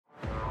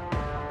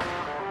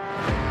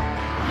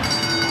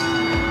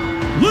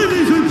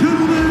Ladies and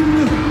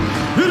gentlemen,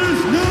 it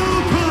is now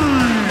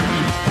time.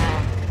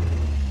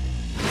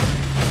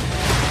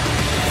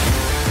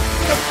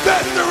 The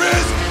best there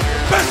is,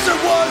 best there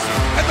was,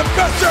 and the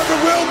best there ever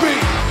will be.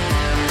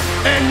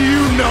 And you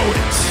know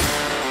it.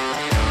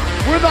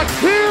 With a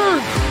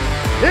tear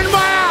in my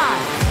eye.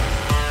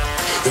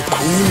 The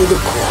cream of the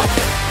crop.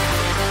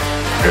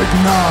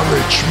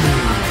 Acknowledge me.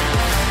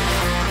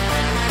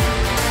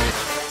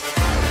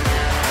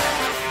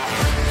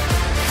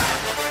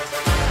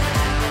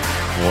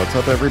 What's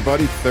up,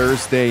 everybody?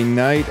 Thursday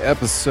night,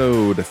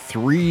 episode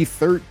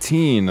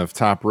 313 of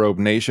Top Rope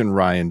Nation.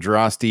 Ryan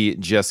Drosty,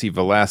 Jesse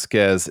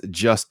Velasquez,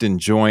 Justin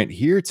Joint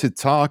here to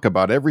talk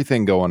about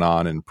everything going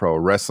on in pro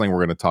wrestling.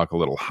 We're going to talk a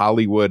little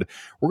Hollywood.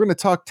 We're going to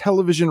talk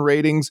television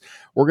ratings.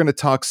 We're going to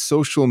talk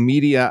social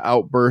media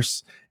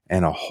outbursts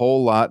and a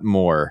whole lot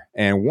more.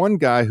 And one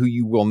guy who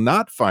you will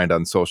not find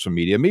on social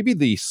media, maybe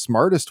the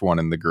smartest one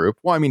in the group.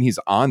 Well, I mean, he's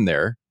on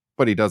there,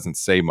 but he doesn't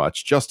say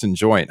much. Justin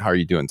Joint, how are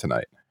you doing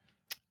tonight?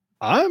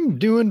 I'm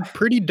doing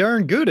pretty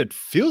darn good. It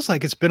feels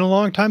like it's been a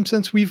long time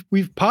since we've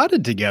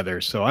potted together,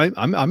 so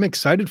I'm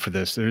excited for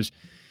this. There's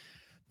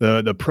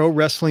the pro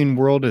wrestling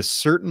world has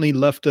certainly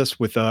left us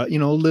with a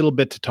little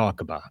bit to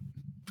talk about.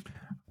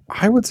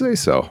 I would say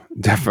so,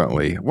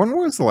 definitely. When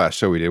was the last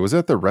show we did? Was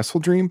that the Wrestle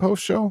Dream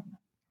post show?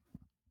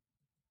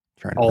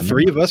 All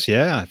three of us,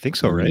 yeah, I think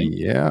so, right?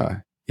 Yeah,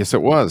 yes,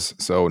 it was.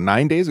 So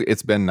 9 days.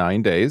 It's been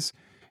 9 days.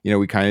 You know,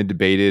 we kind of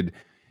debated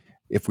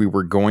if we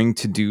were going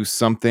to do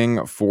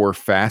something for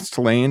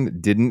Fastlane,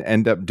 didn't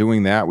end up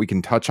doing that. We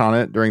can touch on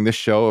it during this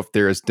show if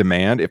there is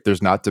demand. If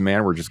there's not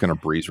demand, we're just going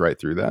to breeze right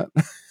through that.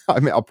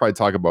 I mean, I'll probably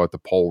talk about what the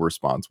poll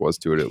response was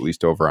to it, at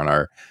least over on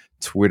our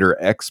Twitter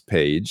X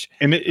page.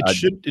 And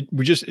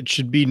it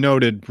should be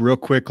noted real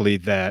quickly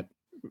that,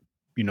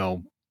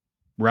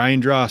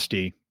 Ryan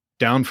Drosty,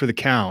 down for the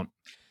count,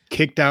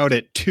 kicked out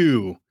at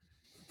 2.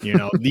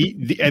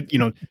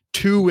 The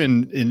 2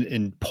 in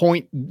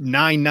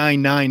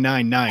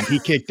 0.99999. He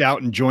kicked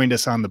out and joined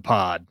us on the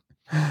pod.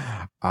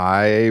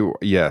 I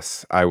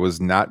was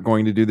not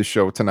going to do the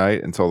show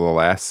tonight until the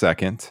last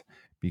second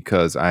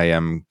because I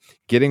am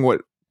getting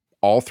what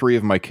all 3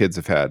 of my kids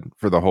have had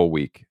for the whole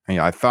week.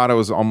 I thought I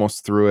was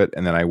almost through it,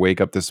 and then I wake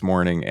up this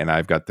morning and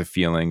I've got the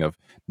feeling of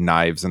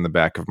knives in the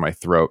back of my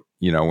throat,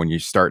 when you're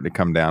starting to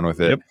come down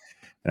with it. Yep.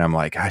 And I'm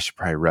like, I should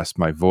probably rest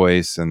my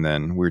voice. And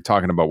then we were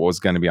talking about what was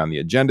going to be on the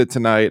agenda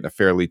tonight, a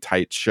fairly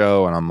tight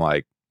show. And I'm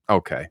like,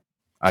 okay,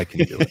 I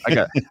can do it.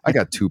 I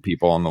got 2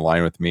 people on the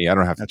line with me. I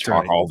don't have to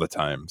talk all the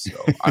time. So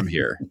I'm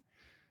here.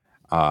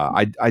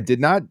 I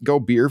did not go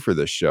beer for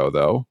this show,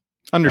 though.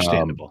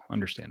 Understandable.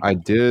 I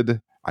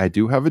do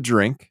have a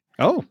drink.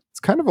 Oh,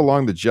 it's kind of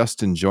along the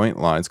Justin Joint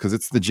lines because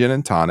it's the gin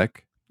and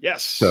tonic.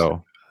 Yes.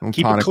 So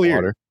keep it clear.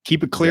 Water.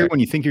 Keep it clear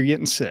when you think you're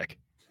getting sick.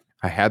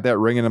 I had that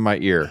ringing in my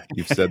ear.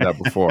 You've said that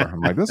before. I'm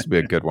like, this would be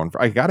a good one.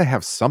 I got to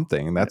have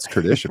something, and that's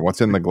tradition.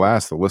 What's in the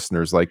glass? The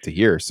listeners like to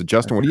hear. So,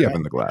 Justin, what do you have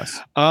in the glass?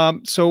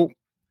 So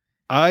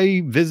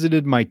I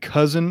visited my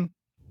cousin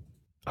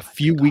a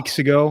few weeks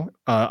ago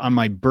on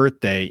my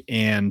birthday,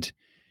 and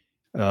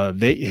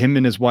him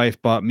and his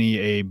wife bought me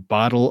a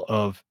bottle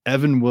of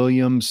Evan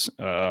Williams.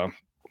 What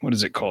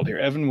is it called here?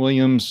 Evan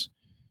Williams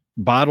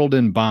Bottled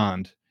in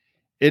Bond.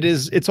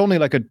 It's only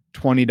like a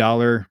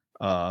 $20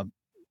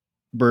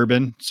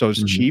 bourbon, so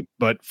it's cheap,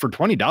 but for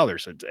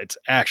 $20 it's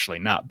actually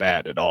not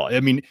bad at all. I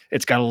mean,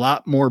 it's got a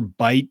lot more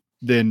bite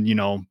than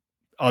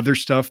other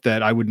stuff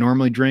that I would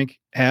normally drink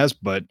has,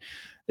 but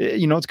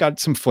it's got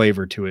some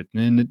flavor to it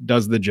and it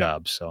does the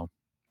job. So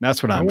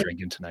that's what I'm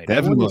drinking tonight.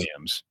 Evan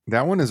Williams.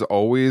 That one is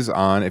always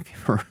on. If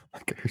you're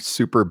like a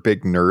super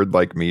big nerd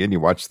like me and you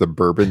watch the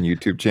bourbon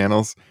YouTube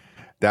channels,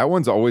 that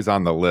one's always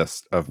on the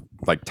list of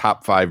like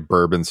top 5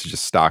 bourbons to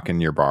just stock in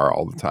your bar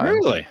all the time.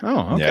 Really?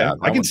 Oh, okay. Yeah,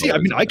 I can see.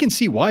 I can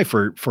see why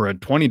for a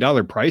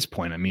 $20 price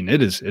point. I mean,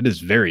 it is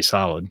very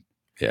solid.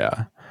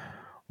 Yeah.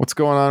 What's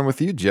going on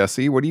with you,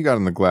 Jesse? What do you got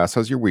in the glass?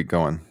 How's your week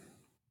going?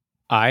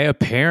 I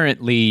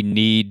apparently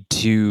need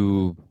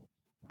to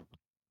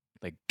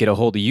get a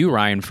hold of you,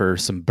 Ryan, for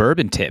some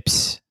bourbon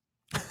tips.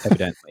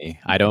 Evidently,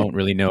 I don't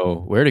really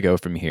know where to go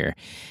from here.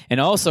 And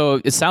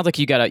also, it sounds like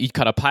you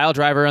caught a pile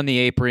driver on the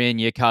apron,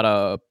 you caught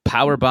a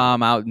power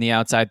bomb out in the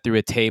outside through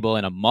a table,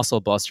 and a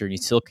muscle buster, and you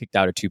still kicked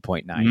out a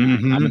 2.9.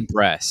 I'm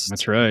impressed.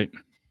 That's right.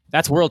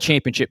 That's world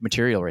championship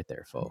material right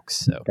there, folks.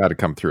 So got to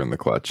come through in the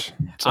clutch.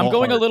 I'm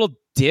going a little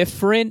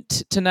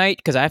different tonight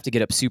because I have to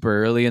get up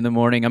super early in the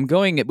morning. I'm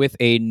going with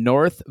a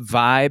North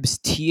Vibes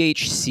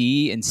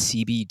THC and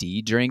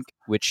CBD drink,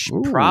 which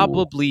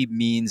probably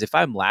means if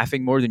I'm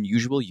laughing more than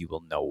usual, you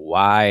will know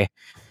why.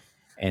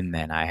 And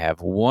then I have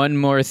one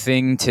more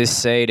thing to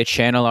say to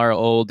channel our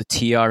old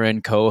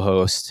TRN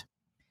co-host,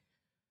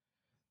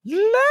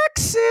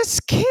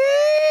 Lexus King.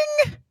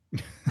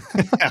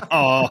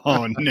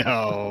 Oh,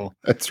 no.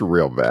 That's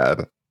real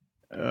bad.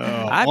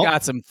 I've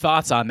got some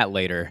thoughts on that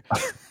later.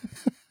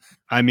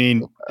 I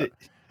mean,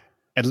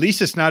 at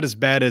least it's not as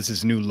bad as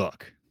his new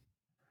look.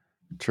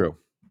 True.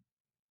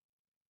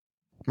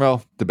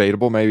 Well,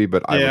 debatable maybe,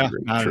 but I would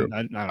agree. True.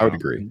 I would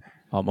agree.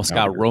 Almost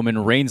got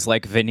Roman Reigns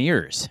like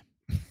veneers.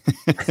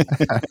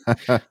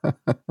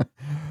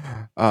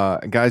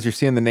 Guys, you're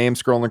seeing the name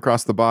scrolling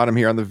across the bottom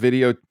here on the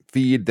video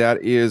feed.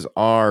 That is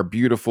our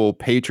beautiful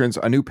patrons.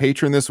 A new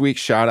patron this week.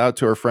 Shout out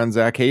to our friend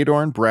Zach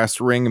Haydorn,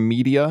 Brass Ring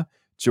Media,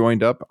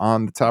 joined up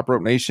on the Top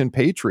Rope Nation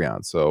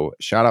Patreon. So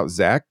shout out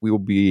Zach. We will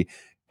be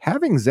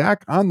having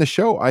Zach on the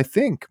show, I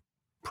think,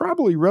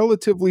 probably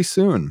relatively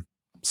soon.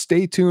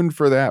 Stay tuned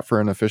for that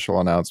for an official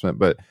announcement,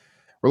 but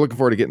we're looking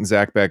forward to getting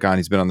Zach back on.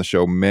 He's been on the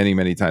show many,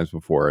 many times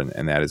before,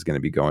 and that is going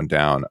to be going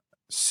down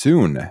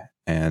soon.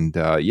 And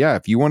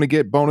if you want to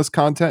get bonus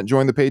content,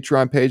 join the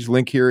Patreon page.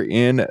 Link here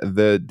in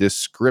the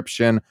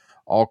description.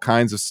 All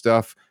kinds of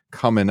stuff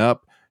coming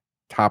up.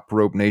 Top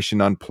Rope Nation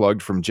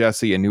Unplugged from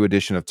Jesse, a new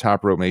edition of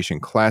Top Rope Nation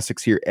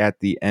Classics here at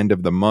the end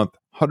of the month.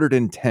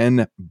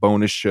 110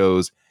 bonus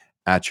shows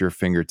at your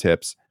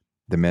fingertips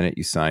the minute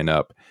you sign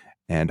up.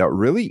 And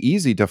really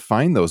easy to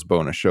find those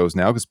bonus shows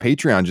now because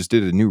Patreon just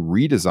did a new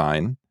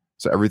redesign.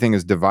 So everything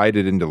is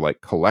divided into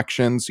like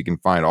collections. You can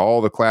find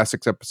all the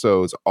classics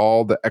episodes,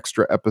 all the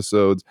extra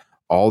episodes,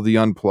 all the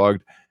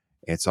unplugged.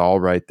 It's all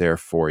right there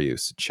for you.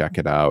 So check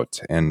it out.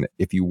 And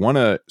if you want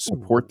to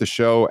support the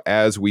show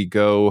as we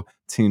go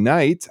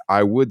tonight,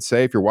 I would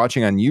say if you're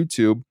watching on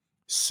YouTube,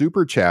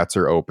 super chats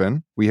are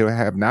open. We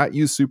have not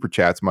used super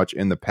chats much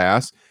in the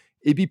past.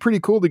 It'd be pretty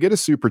cool to get a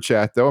super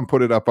chat, though, and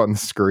put it up on the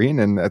screen.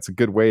 And that's a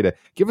good way to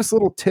give us a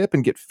little tip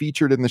and get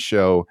featured in the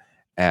show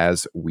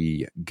as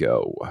we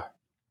go.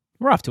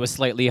 We're off to a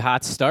slightly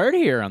hot start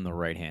here on the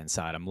right-hand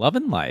side. I'm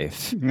loving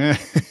life.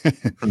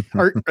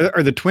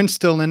 Are the twins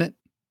still in it?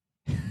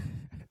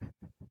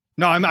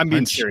 No, I'm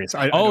being serious.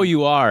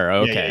 You are?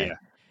 Okay. Yeah.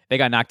 They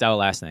got knocked out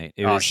last night.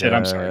 It was, shit.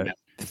 I'm sorry, man.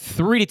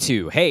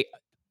 3-2. Hey,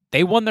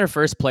 they won their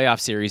first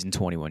playoff series in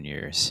 21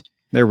 years.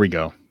 There we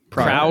go.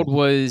 Crowd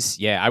was,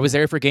 I was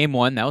there for game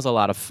one. That was a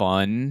lot of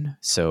fun.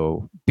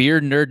 So beer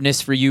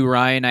nerdness for you,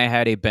 Ryan. I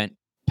had a bent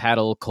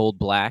paddle cold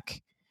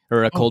black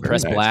or a cold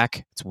press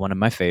black. It's one of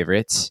my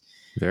favorites.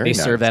 They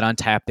serve that on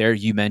tap there.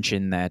 You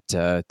mentioned that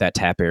that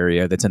tap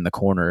area that's in the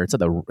corner. It's in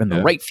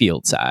the right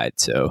field side.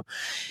 So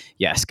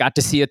yes, got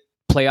to see a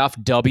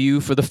playoff W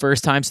for the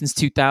first time since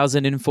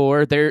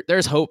 2004.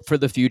 There's hope for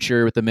the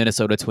future with the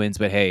Minnesota Twins,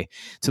 but hey,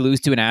 to lose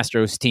to an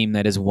Astros team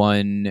that has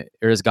won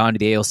or has gone to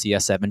the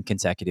ALCS 7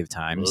 consecutive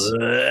times.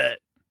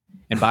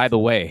 And by the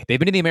way, they've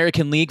been in the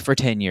American League for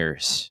 10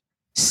 years.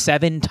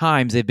 7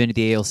 times they've been to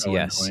the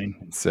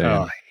ALCS.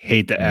 I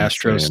hate the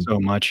Astros so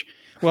much.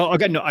 Well,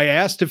 okay, no, I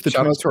asked if the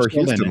Shout out to our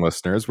Houston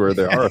listeners, where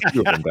there are a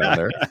few of them down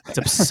there. It's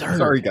absurd.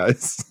 Sorry,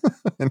 guys.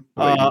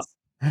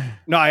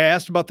 No, I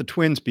asked about the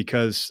Twins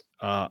because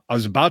I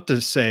was about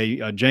to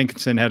say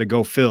Jenkinson had to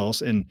go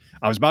Phils, and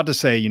I was about to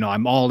say,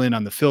 I'm all in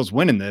on the Phils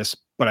winning this,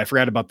 but I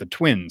forgot about the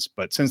Twins.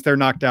 But since they're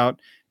knocked out,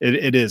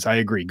 it is. I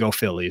agree. Go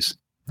Phillies.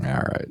 All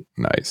right.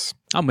 Nice.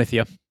 I'm with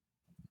you.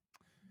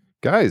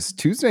 Guys,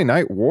 Tuesday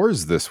Night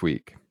Wars this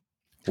week.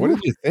 What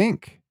did you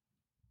think?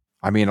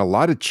 I mean, a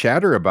lot of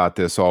chatter about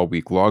this all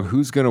week long.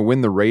 Who's going to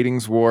win the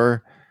ratings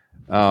war?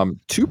 2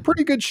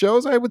 pretty good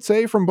shows, I would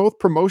say, from both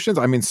promotions.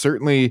 I mean,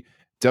 certainly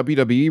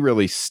WWE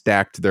really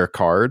stacked their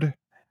card.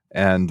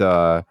 And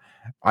I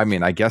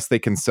guess they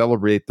can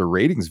celebrate the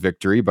ratings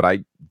victory, but I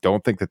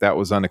don't think that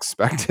was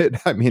unexpected.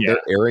 I mean,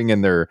 they're airing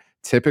in their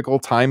typical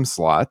time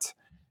slot.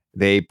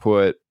 They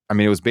put,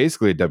 it was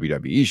basically a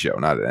WWE show,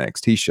 not an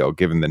NXT show,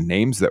 given the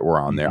names that were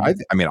on there.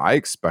 I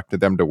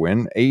expected them to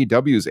win.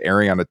 AEW is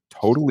airing on a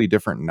totally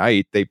different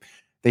night. They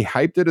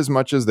hyped it as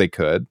much as they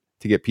could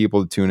to get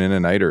people to tune in a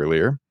night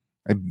earlier.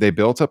 They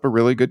built up a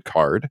really good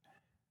card.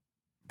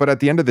 But at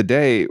the end of the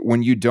day,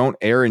 when you don't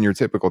air in your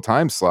typical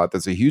time slot,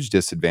 that's a huge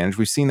disadvantage.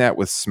 We've seen that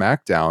with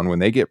SmackDown when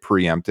they get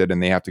preempted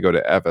and they have to go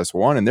to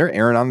FS1 and they're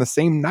airing on the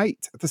same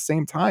night at the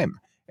same time.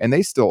 And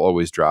they still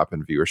always drop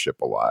in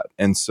viewership a lot.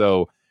 And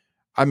so,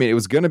 it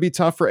was going to be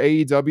tough for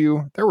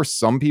AEW. There were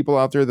some people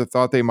out there that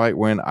thought they might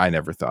win. I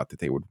never thought that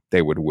they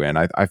would win.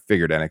 I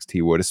figured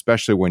NXT would,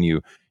 especially when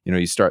you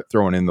start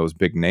throwing in those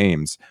big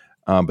names.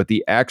 But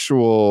the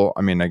actual,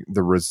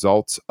 the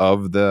results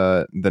of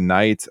the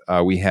night,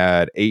 we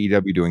had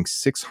AEW doing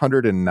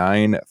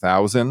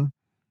 609,000,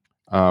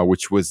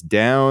 which was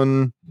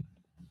down.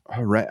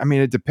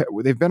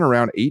 They've been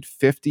around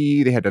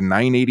 850. They had a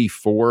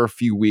 984 a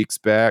few weeks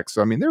back.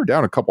 So, they were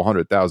down a couple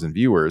 100,000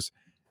 viewers.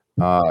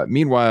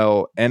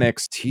 Meanwhile,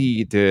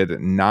 NXT did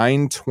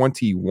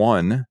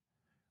 921,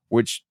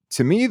 which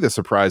to me, the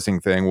surprising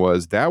thing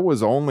was that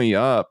was only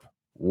up,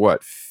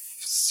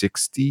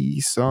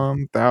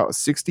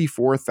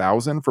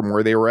 64,000 from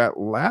where they were at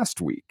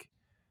last week.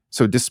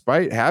 So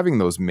despite having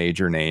those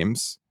major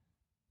names,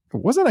 it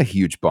wasn't a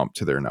huge bump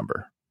to their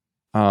number.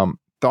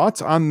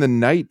 Thoughts on the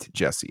night,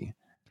 Jesse?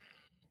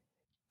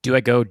 Do I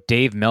go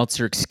Dave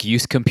Meltzer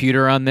excuse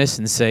computer on this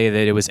and say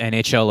that it was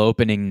NHL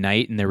opening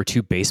night and there were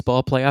 2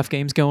 baseball playoff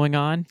games going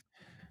on?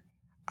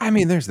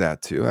 There's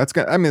that too. It's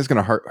going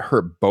to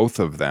hurt both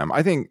of them.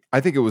 I think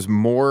it was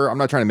more. I'm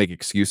not trying to make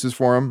excuses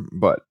for them,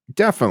 but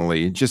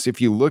definitely, just if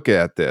you look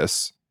at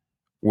this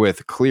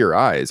with clear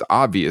eyes,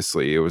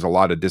 obviously it was a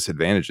lot of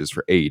disadvantages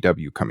for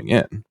AEW coming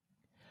in.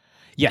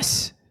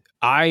 Yes.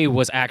 I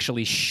was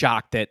actually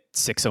shocked at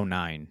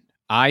 609.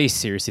 I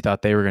seriously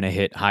thought they were going to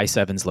hit high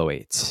sevens, low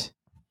eights.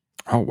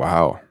 Oh,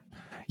 wow.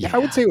 Yeah, I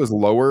would say it was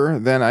lower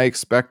than I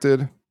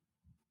expected.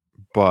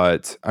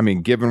 But, I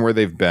mean, given where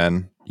they've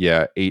been,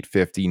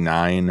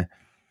 859.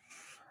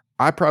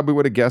 I probably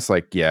would have guessed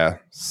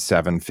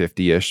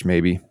 750-ish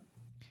maybe.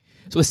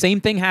 So the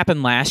same thing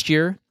happened last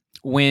year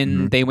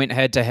when they went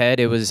head to head.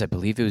 I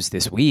believe it was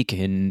this week,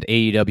 and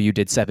AEW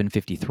did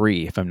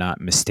 753, if I'm not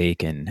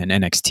mistaken. And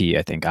NXT,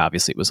 I think,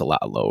 obviously was a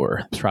lot lower.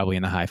 It was probably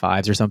in the high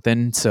fives or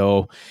something.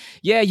 So,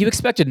 yeah, you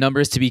expected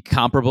numbers to be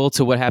comparable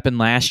to what happened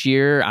last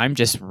year. I'm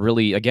just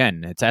really,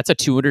 again, that's a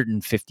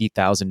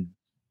 250,000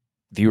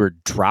 viewer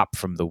drop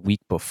from the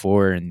week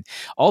before, and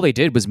all they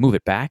did was move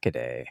it back a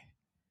day.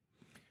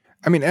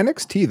 I mean,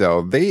 NXT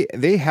though,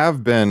 they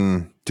have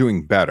been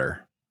doing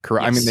better.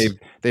 Correct. Yes. I mean,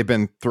 they've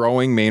been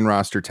throwing main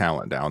roster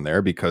talent down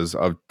there because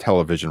of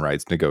television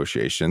rights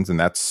negotiations, and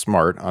that's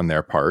smart on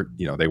their part.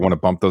 You know, they want to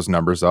bump those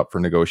numbers up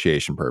for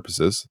negotiation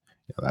purposes.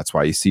 That's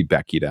why you see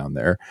Becky down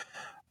there.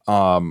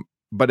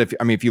 But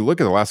if you look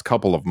at the last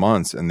couple of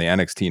months and the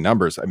NXT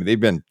numbers, I mean, they've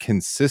been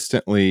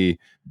consistently,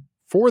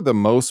 for the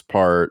most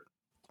part,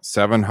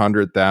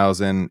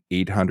 700,000,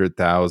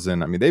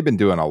 800,000. I mean, they've been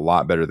doing a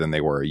lot better than they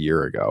were a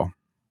year ago.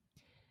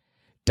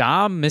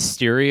 Dom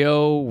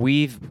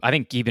Mysterio, I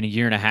think even a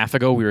year and a half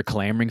ago, we were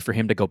clamoring for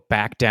him to go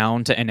back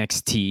down to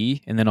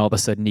NXT, and then all of a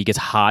sudden he gets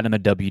hot on the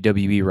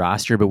WWE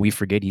roster, but we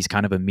forget he's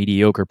kind of a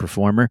mediocre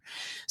performer.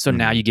 So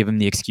now you give him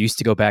the excuse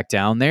to go back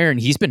down there, and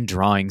he's been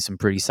drawing some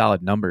pretty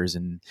solid numbers,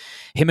 and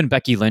him and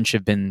Becky Lynch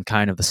have been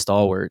kind of the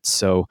stalwarts.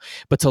 So,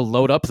 but to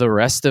load up the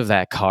rest of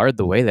that card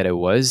the way that it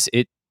was,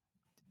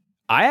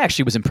 I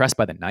actually was impressed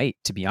by the night,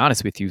 to be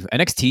honest with you.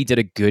 NXT did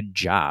a good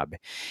job.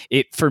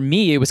 For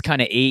me, it was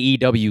kind of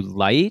AEW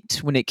light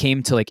when it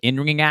came to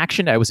in-ring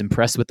action. I was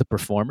impressed with the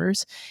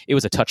performers. It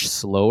was a touch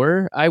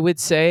slower, I would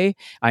say.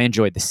 I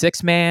enjoyed the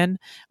 6-man.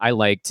 I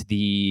liked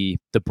the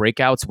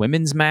Breakouts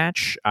women's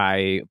match.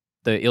 The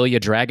Ilya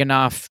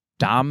Dragunov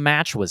Dom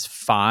match was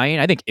fine.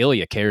 I think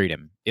Ilya carried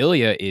him.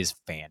 Ilya is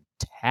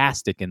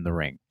fantastic in the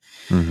ring.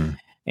 Mm-hmm.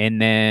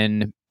 And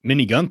then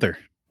Mini Gunther.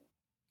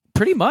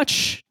 Pretty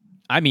much.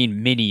 I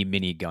mean,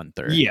 mini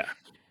Gunther. Yeah.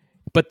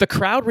 But the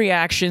crowd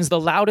reactions, the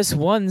loudest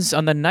ones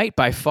on the night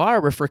by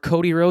far, were for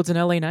Cody Rhodes and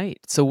LA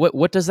Knight. So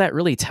what does that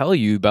really tell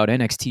you about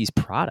NXT's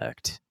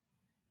product?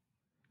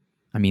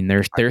 I mean,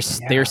 they're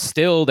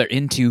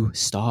into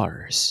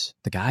stars,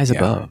 the guys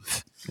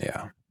above.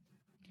 Yeah.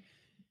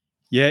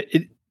 Yeah.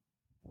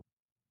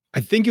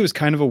 I think it was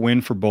kind of a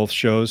win for both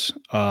shows.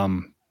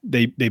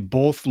 They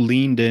both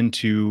leaned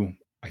into,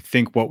 I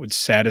think, what would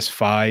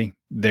satisfy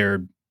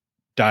their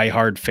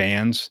diehard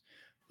fans.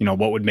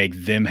 What would make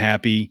them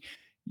happy.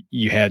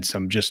 You had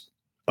some just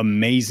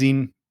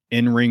amazing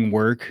in-ring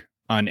work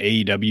on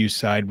AEW's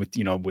side with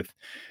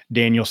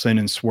Danielson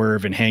and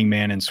Swerve and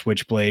Hangman and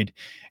Switchblade.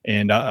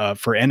 And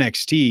for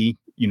NXT,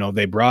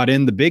 they brought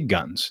in the big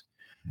guns.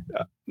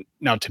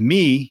 Now, to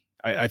me,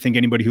 I think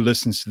anybody who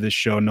listens to this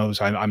show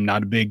knows I'm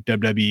not a big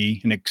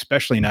WWE and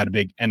especially not a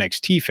big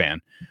NXT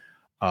fan.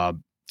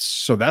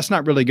 So that's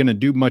not really going to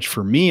do much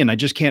for me. And I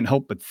just can't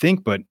help but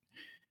think,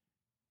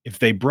 if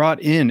they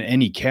brought in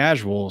any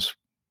casuals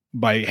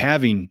by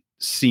having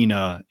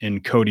Cena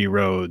and Cody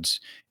Rhodes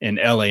and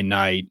LA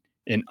Knight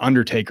and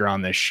Undertaker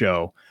on this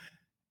show,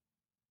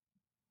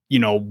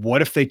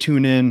 what if they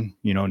tune in,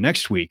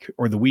 next week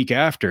or the week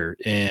after,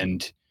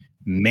 and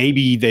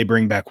maybe they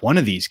bring back one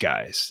of these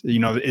guys?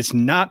 It's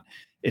not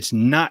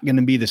going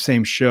to be the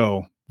same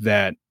show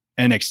that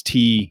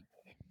NXT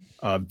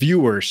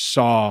viewers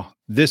saw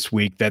this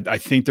week that I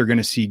think they're going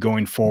to see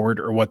going forward,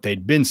 or what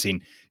they'd been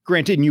seeing.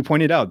 Granted, and you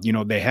pointed out,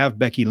 they have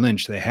Becky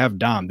Lynch, they have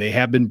Dom, they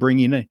have been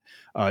bringing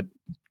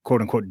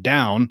quote unquote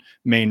down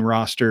main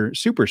roster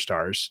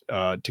superstars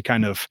to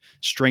kind of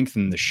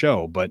strengthen the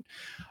show. But,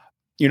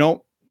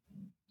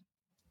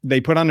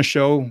 they put on a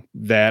show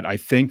that I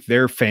think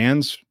their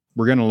fans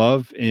were going to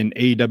love, and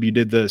AEW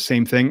did the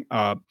same thing.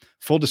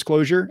 Full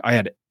disclosure, I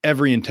had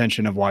every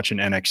intention of watching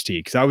NXT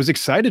because I was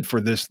excited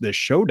for this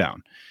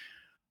showdown.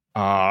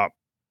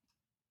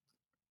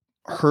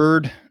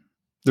 Heard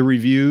the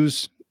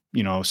reviews,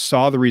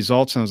 saw the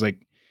results, and I was like,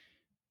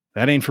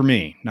 that ain't for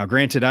me. Now,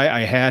 granted,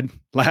 I had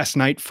last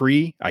night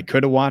free. I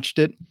could have watched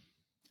it.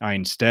 I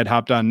instead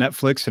hopped on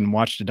Netflix and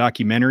watched a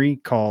documentary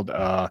called,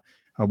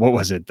 what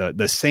was it?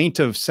 The Saint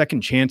of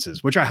Second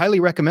Chances, which I highly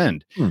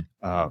recommend,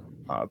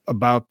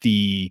 about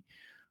the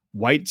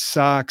White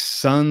Sox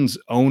Suns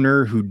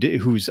owner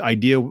whose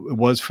idea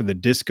was for the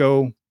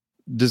disco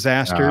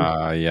disaster.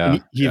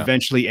 He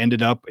eventually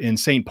ended up in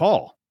St.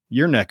 Paul,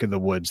 your neck of the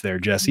woods there,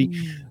 Jesse.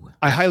 Ooh.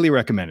 I highly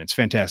recommend it. It's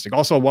fantastic.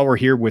 Also, while we're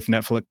here with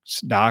Netflix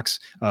docs,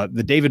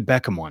 the David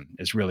Beckham one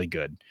is really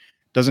good.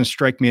 Doesn't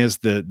strike me as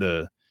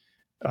the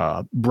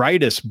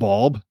brightest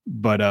bulb,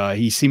 but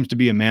he seems to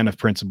be a man of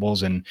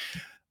principles. And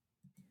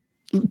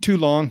Too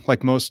long,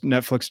 like most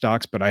Netflix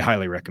docs, but I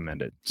highly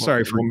recommend it.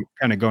 Sorry for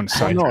kind of going to Oh,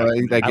 side. no,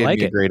 that gave like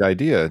me a it. great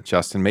idea,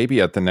 Justin. Maybe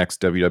at the next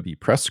WWE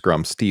press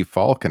scrum, Steve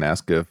Fall can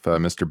ask if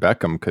Mr.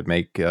 Beckham could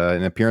make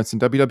an appearance in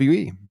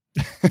WWE.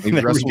 Maybe There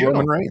we wrestle go.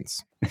 Roman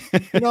Reigns.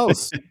 Who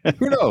knows?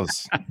 Who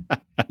knows?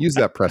 Use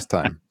that press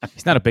time.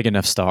 He's not a big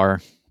enough star.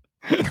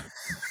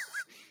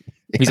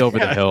 He's over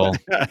the hill.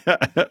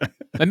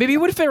 And maybe he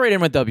would fit right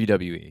in with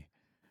WWE.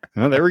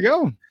 Well, there we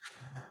go.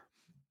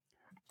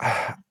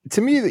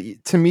 To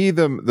me,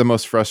 the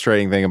most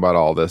frustrating thing about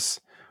all this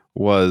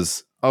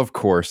was, of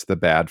course, the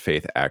bad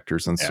faith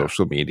actors on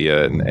social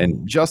media.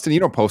 And Justin, you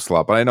don't post a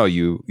lot, but I know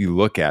you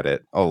look at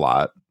it a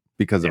lot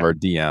because of our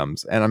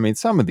DMs. And I mean,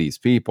 some of these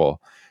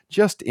people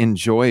just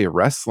enjoy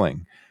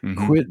wrestling.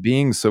 Mhm. Quit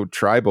being so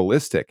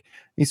tribalistic.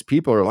 These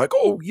people are like,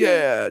 oh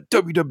yeah,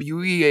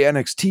 WWE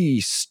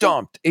NXT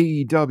stomped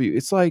AEW.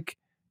 It's like,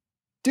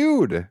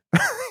 dude,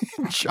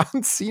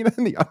 John Cena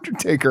and The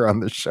Undertaker on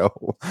the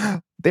show.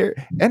 Their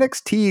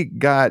NXT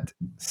got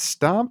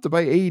stomped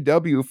by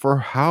AEW for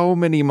how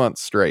many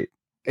months straight?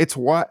 It's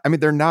what I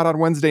mean, they're not on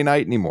Wednesday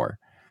night anymore.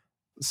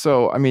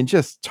 So, I mean,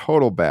 just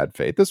total bad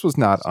faith. This was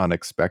not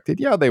unexpected.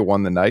 Yeah, they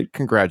won the night.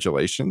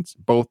 Congratulations.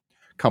 Both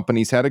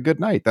companies had a good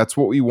night. That's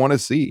what we want to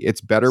see.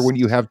 It's better when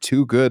you have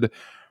two good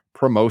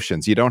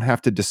promotions. You don't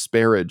have to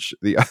disparage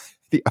the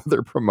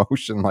other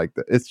promotion like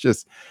that.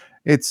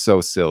 It's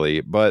so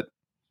silly. But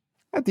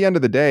at the end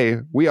of the day,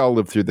 we all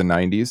lived through the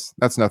 90s.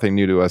 That's nothing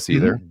new to us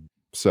either.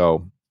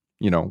 So,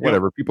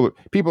 whatever.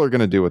 People are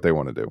going to do what they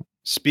want to do.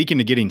 Speaking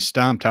of getting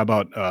stomped, how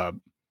about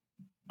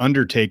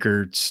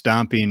Undertaker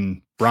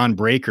stomping Braun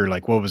Breaker?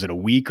 Like, what was it, a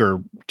week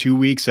or 2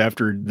 weeks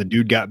after the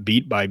dude got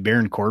beat by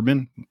Baron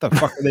Corbin? What the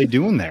fuck are they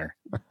doing there?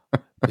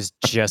 I was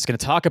just going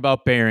to talk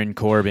about Baron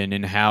Corbin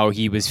and how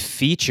he was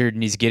featured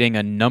and he's getting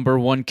a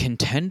 #1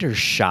 contender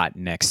shot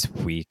next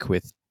week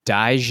with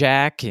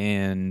Dijak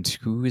and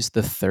who is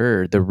the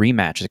third? The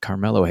rematch,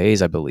 Carmelo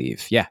Hayes, I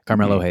believe. Yeah,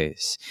 Carmelo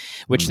Hayes.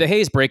 Which the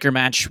Hayes Breaker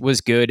match was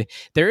good.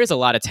 There is a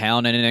lot of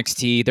talent in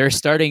NXT. They're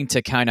starting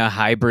to kind of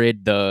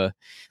hybrid the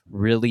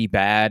really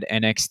bad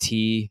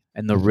NXT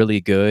and the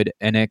really good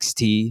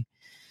NXT.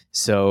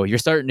 So you're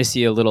starting to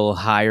see a little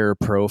higher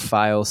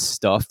profile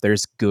stuff.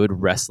 There's good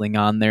wrestling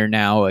on there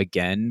now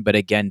again. But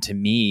again, to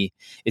me,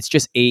 it's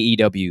just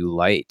AEW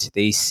light.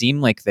 They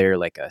seem like they're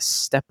like a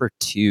step or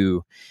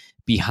two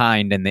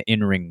behind in the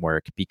in-ring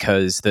work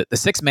because the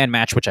 6-man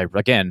match, which I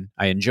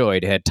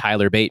enjoyed, had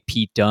Tyler Bate,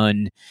 Pete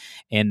Dunne,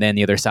 and then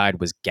the other side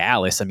was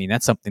Gallus. I mean,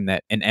 that's something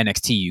that in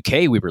NXT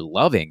UK we were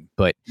loving,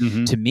 but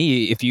to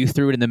me, if you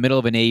threw it in the middle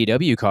of an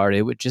AEW card,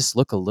 it would just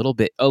look a little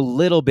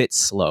bit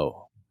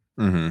slow.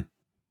 Mm-hmm.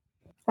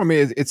 I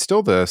mean, it's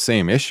still the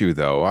same issue,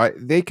 though.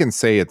 They can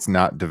say it's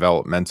not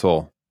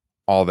developmental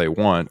all they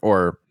want,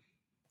 or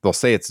they'll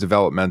say it's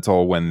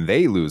developmental when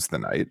they lose the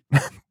night,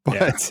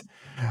 but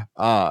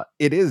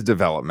it is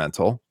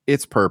developmental.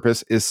 Its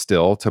purpose is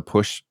still to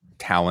push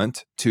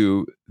talent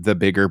to the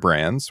bigger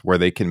brands where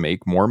they can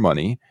make more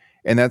money.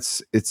 And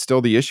it's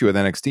still the issue with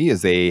NXT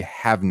is they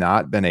have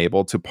not been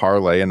able to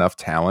parlay enough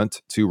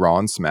talent to Raw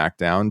and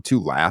SmackDown to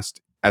last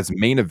as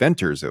main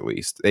eventers. At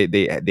least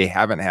they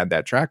haven't had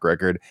that track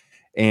record.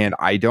 And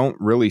I don't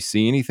really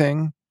see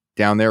anything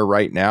down there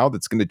right now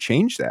that's going to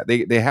change that.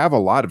 They have a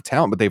lot of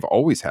talent, but they've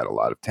always had a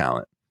lot of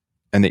talent.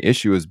 And the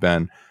issue has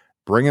been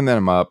bringing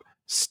them up,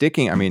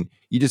 sticking. I mean,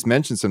 you just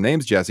mentioned some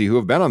names, Jesse, who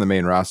have been on the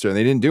main roster and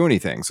they didn't do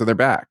anything. So they're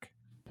back.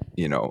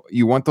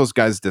 You want those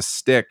guys to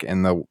stick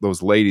and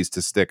those ladies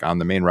to stick on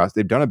the main roster.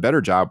 They've done a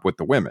better job with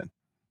the women.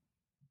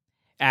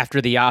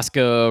 After the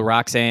Asuka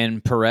Roxanne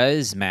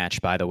Perez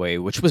match, by the way,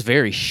 which was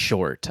very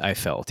short, I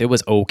felt it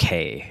was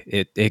okay.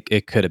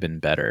 It could have been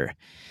better.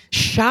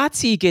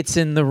 Shotzi gets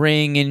in the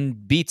ring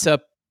and beats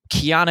up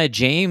Kiana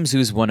James,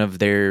 who's one of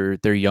their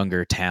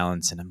younger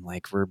talents, and I'm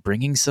like, we're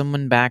bringing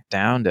someone back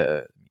down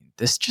to.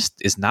 This just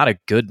is not a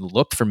good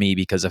look for me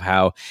because of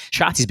how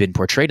Shotzi's been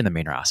portrayed in the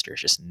main roster.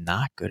 It's just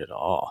not good at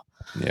all.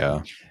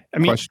 Yeah, I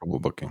mean, questionable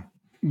booking.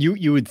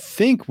 You would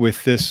think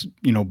with this,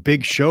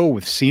 big show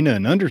with Cena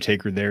and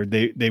Undertaker there,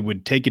 they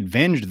would take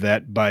advantage of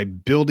that by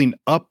building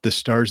up the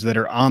stars that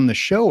are on the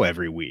show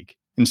every week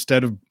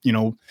instead of,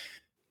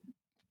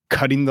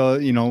 cutting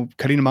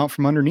them out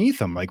from underneath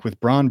them, like with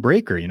Braun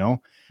Breaker.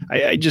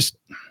 I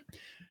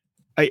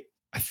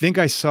think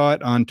I saw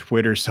it on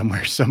Twitter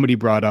somewhere. Somebody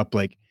brought up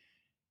like,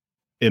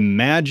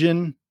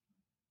 imagine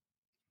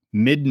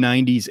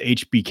mid-90s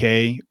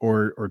HBK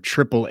or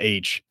Triple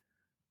H,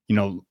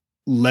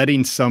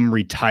 letting some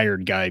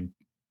retired guy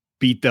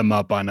beat them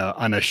up on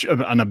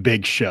a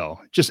big show.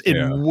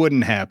 It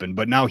wouldn't happen.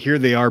 But now here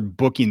they are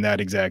booking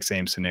that exact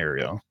same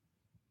scenario.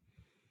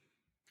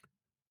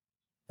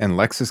 And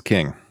Lex is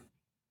king.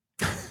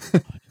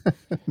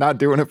 Not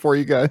doing it for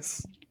you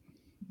guys.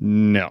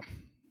 No.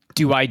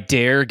 Do I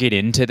dare get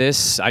into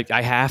this?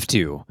 I have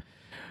to.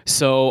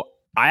 So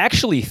I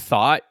actually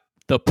thought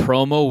the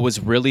promo was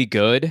really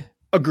good.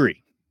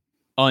 Agree.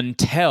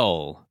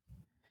 Until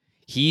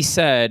he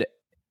said,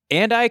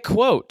 and I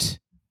quote,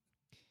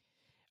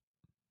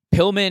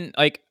 Pillman,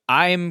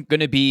 I'm going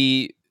to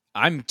be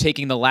I'm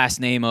taking the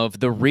last name of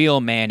the real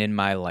man in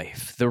my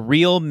life, the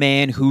real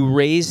man who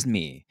raised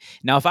me.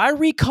 Now, if I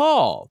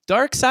recall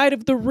Dark Side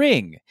of the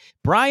Ring,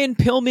 Brian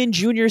Pillman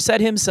Jr. said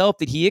himself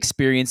that he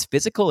experienced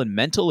physical and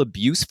mental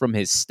abuse from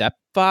his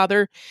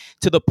stepfather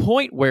to the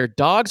point where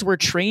dogs were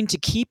trained to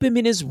keep him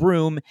in his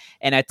room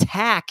and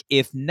attack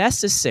if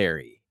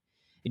necessary.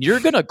 And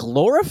you're going to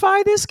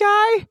glorify this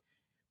guy?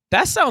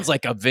 That sounds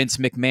like a Vince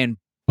McMahon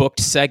booked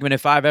segment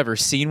if I've ever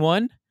seen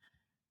one.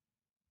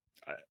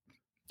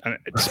 I'm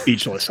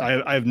speechless.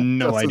 I have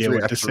no idea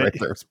what to say. Right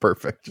there. It's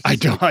perfect. I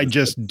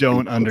just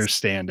don't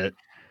understand it.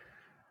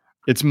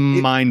 It's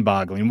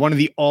mind-boggling. One of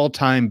the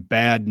all-time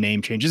bad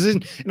name changes,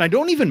 and I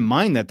don't even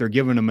mind that they're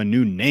giving him a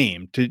new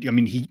name.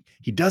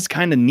 He does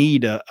kind of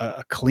need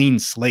a clean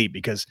slate,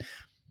 because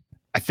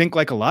I think,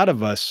 like a lot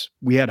of us,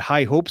 we had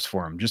high hopes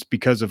for him just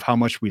because of how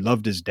much we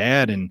loved his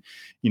dad, and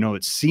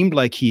it seemed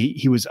like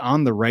he was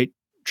on the right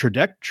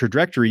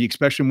trajectory,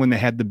 especially when they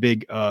had the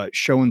big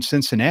show in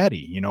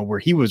Cincinnati, where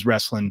he was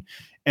wrestling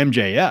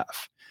MJF.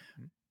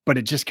 But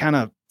it just kind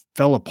of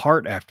fell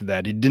apart after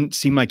that. It didn't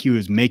seem like he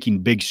was making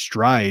big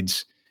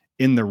strides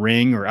in the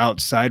ring or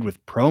outside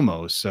with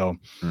promos. So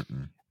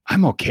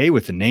I'm okay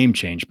with the name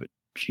change, but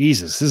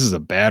Jesus, this is a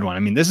bad one. I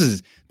mean, this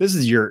is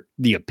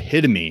the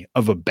epitome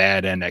of a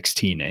bad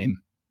NXT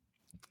name.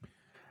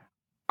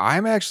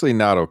 I'm actually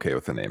not okay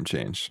with the name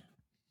change.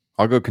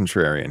 I'll go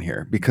contrarian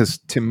here, because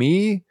to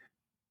me,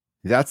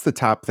 that's the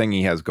top thing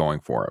he has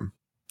going for him.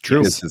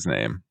 True. Is his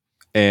name.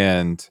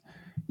 And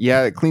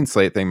yeah, the clean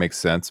slate thing makes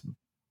sense.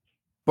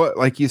 But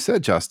like you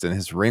said, Justin,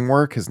 his ring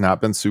work has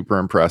not been super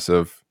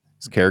impressive.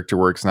 His character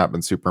work's not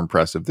been super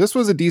impressive. This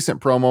was a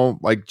decent promo,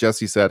 like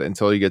Jesse said,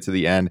 until you get to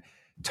the end.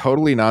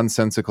 Totally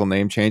nonsensical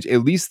name change.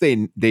 At least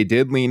they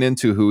did lean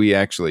into who he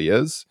actually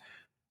is.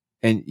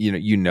 And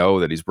you know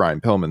that he's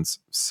Brian Pillman's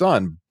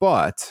son,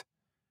 but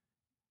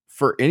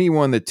for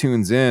anyone that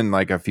tunes in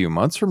like a few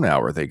months from now,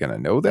 are they going to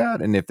know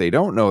that? And if they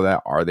don't know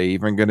that, are they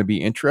even going to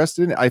be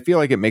interested? I feel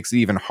like it makes it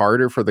even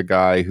harder for the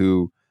guy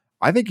who,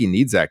 I think he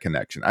needs that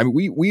connection. I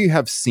mean, we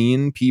have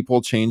seen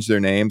people change their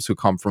names who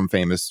come from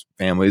famous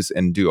families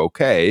and do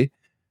okay.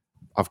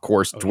 Of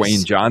course,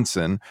 Dwayne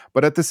Johnson.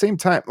 But at the same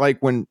time, like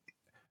when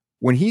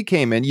he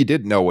came in, you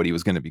didn't know what he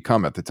was going to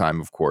become at the time,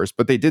 of course.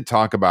 But they did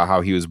talk about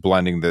how he was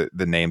blending the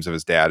names of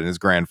his dad and his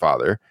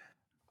grandfather.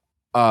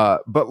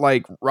 But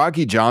like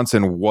Rocky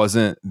Johnson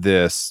wasn't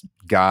this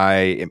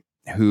guy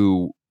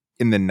who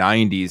in the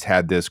 90s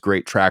had this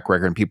great track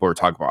record, and people were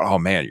talking about, oh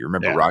man, you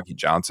remember Rocky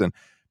Johnson?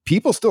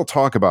 People still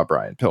talk about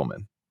Brian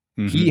Pillman.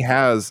 Mm-hmm. He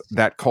has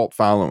that cult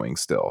following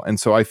still. And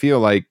so I feel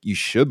like you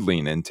should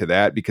lean into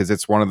that, because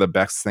it's one of the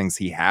best things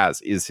he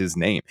has is his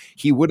name.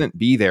 He wouldn't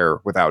be there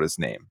without his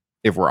name,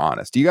 if we're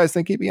honest. Do you guys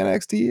think he'd be in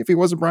NXT if he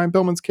wasn't Brian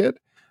Pillman's kid?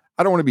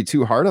 I don't want to be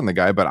too hard on the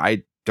guy, but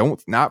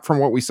not from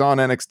what we saw in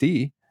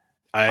NXT.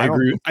 I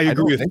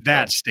agree with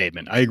that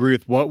statement. I agree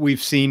with what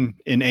we've seen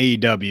in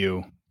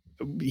AEW.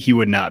 He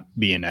would not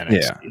be in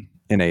NXT. Yeah,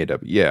 in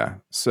AEW. Yeah.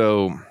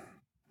 So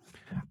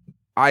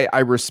I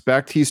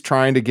respect he's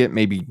trying to get,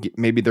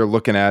 maybe they're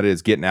looking at it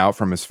as getting out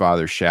from his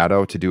father's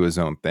shadow to do his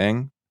own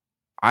thing.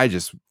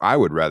 I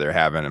would rather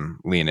have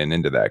him leaning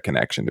into that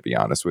connection, to be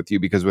honest with you,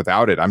 because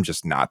without it, I'm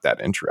just not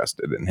that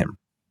interested in him.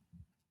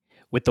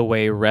 With the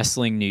way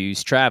wrestling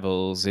news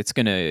travels, it's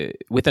going to,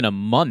 within a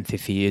month,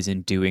 if he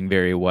isn't doing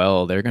very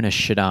well, they're going to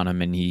shit on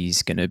him and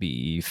he's going to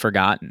be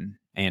forgotten.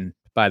 And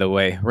by the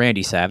way,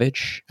 Randy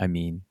Savage,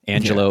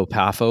 Angelo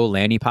Poffo,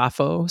 Lanny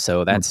Poffo.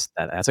 So that's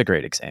a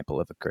great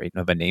example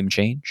of a name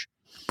change.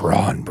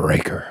 Braun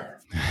Breaker.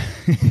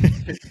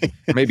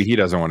 Maybe he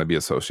doesn't want to be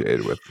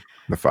associated with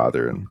the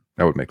father, and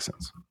that would make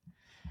sense.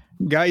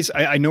 Guys,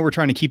 I know we're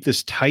trying to keep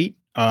this tight.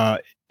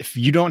 If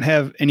you don't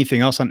have anything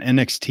else on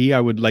NXT,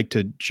 I would like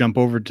to jump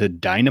over to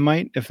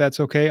Dynamite, if that's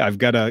okay. I've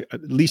got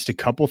at least a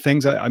couple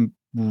things I'm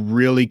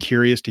really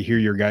curious to hear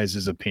your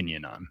guys'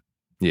 opinion on.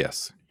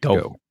 Yes.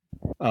 Go.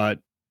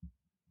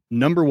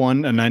 Number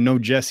one, and I know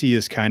Jesse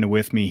is kind of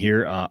with me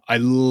here. I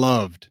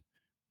loved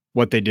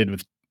what they did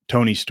with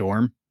Tony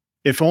Storm.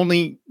 If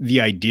only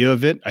the idea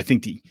of it, I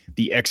think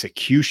the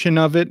execution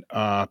of it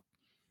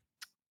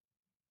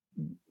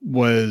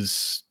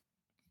was...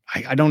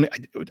 I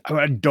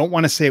don't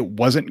want to say it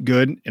wasn't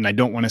good, and I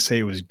don't want to say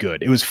it was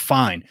good. It was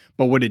fine.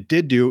 But what it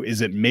did do is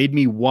it made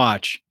me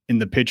watch in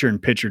the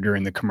picture-in-picture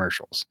during the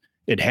commercials.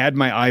 It had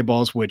my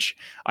eyeballs, which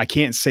I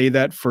can't say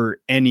that for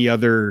any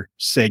other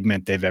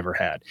segment they've ever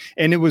had.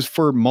 And it was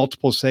for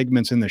multiple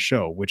segments in the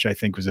show, which I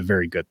think was a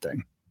very good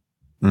thing.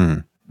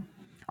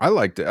 I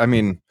liked it. I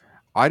mean,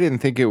 I didn't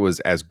think it was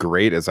as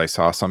great as I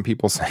saw some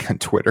people say on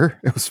Twitter.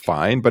 It was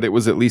fine, but it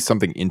was at least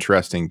something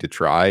interesting to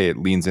try. It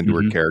leans into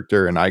her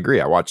character, and I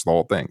agree. I watched the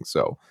whole thing,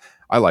 so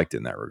I liked it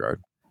in that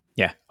regard.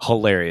 Yeah,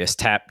 hilarious.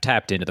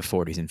 Tapped into the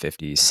 40s and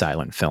 50s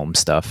silent film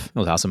stuff. It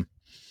was awesome.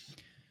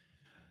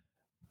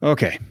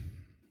 Okay.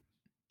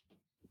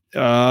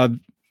 To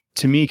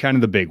me, kind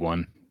of the big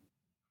one,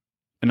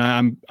 and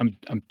I'm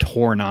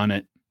torn on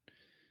it.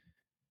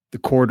 The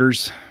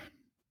quarters.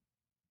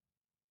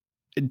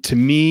 To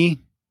me,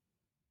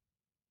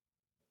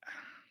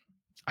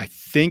 I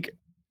think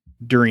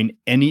during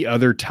any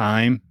other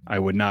time, I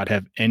would not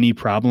have any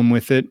problem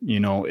with it. You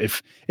know,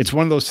 if it's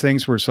one of those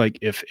things where it's like,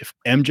 if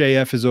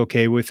MJF is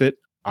okay with it,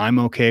 I'm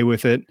okay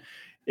with it.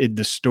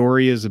 The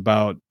story is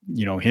about,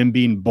 you know, him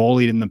being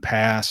bullied in the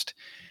past,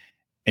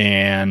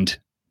 and,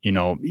 you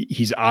know,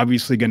 he's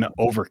obviously going to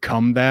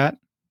overcome that.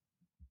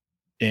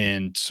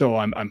 And so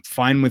I'm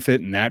fine with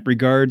it in that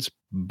regards,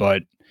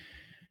 but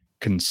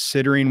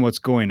considering what's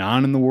going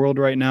on in the world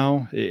right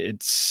now,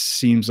 it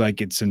seems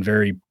like it's in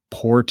very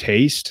poor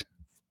taste.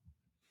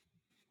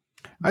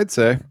 I'd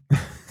say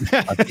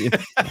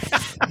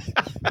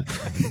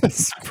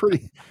it's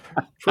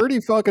pretty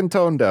fucking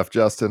tone deaf,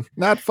 Justin.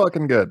 Not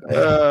fucking good.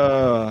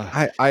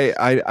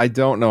 I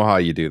don't know how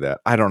you do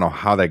that. I don't know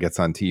how that gets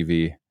on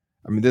TV.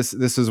 I mean, this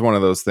is one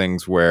of those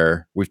things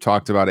where we've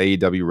talked about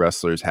AEW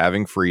wrestlers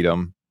having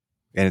freedom,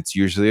 and it's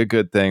usually a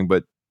good thing,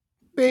 but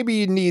maybe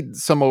you need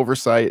some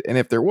oversight. And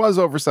if there was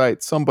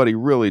oversight, somebody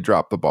really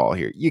dropped the ball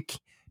here.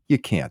 You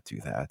can't do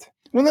that.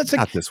 Well, that's like,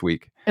 not this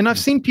week. And I've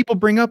seen people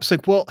bring up, it's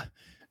like, well,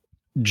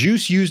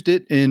 Juice used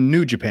it in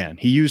New Japan.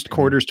 He used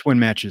quarters to win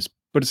matches,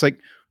 but it's like,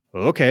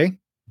 okay,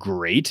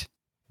 great.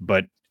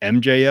 But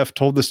MJF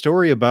told the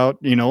story about,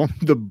 you know,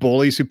 the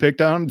bullies who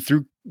picked on him,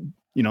 threw,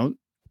 you know,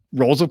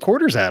 rolls of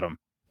quarters at him.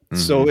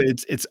 Mm-hmm. So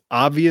it's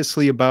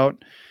obviously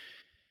about,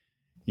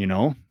 you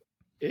know,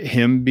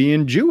 him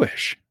being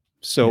Jewish.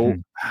 So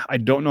I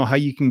don't know how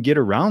you can get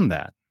around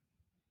that.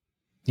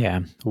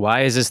 Yeah.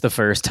 Why is this the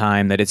first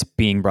time that it's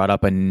being brought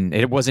up? And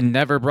it wasn't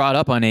never brought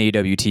up on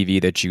AEW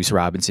TV that Juice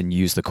Robinson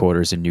used the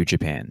quarters in New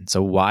Japan.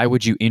 So why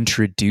would you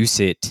introduce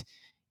it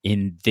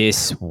in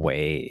this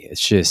way?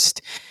 It's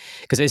just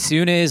because as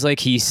soon as like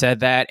he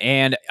said that,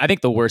 and I think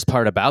the worst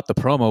part about the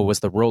promo was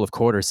the roll of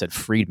quarters said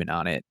Friedman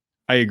on it.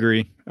 I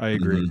agree.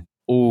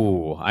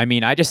 Oh, I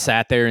mean, I just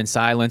sat there in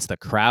silence. The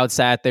crowd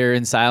sat there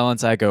in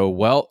silence. I go,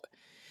 well,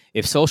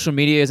 if social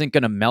media isn't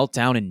going to melt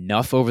down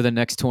enough over the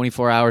next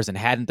 24 hours and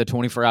hadn't the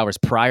 24 hours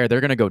prior,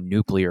 they're going to go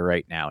nuclear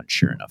right now. And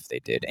sure enough, they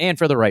did. And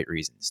for the right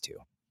reasons, too.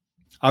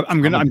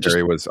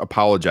 Commentary was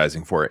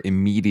apologizing for it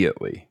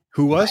immediately.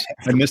 Who was?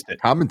 I missed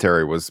it.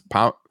 Commentary was,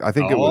 I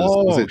think it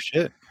was,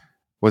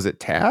 was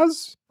it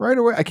Taz right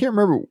away? I can't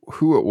remember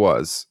who it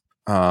was.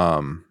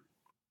 I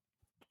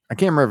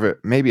can't remember if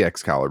it, maybe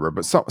Excalibur,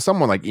 but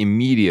someone like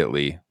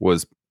immediately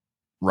was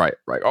Right.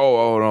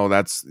 Oh no,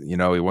 that's, you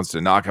know, he wants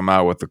to knock him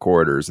out with the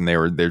quarters, and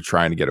they're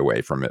trying to get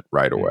away from it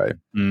right away.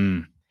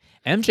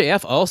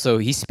 MJF also,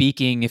 he's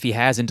speaking, if he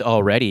hasn't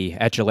already,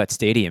 at Gillette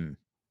Stadium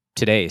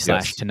today /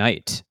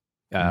 tonight.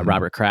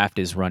 Robert Kraft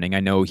is running.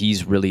 I know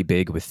he's really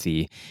big with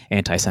the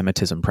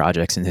anti-Semitism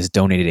projects and has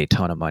donated a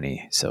ton of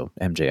money. So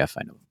MJF,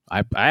 I know.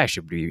 I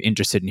actually would be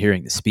interested in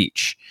hearing the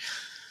speech.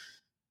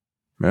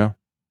 Yeah.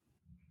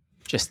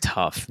 Just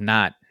tough.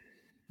 Not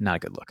a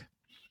good look.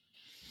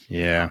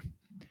 Yeah.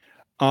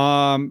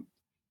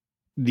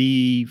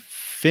 The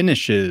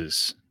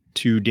finishes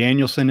to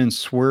Danielson and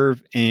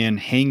Swerve and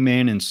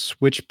Hangman and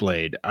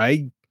Switchblade,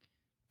 I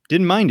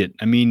didn't mind it.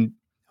 I mean,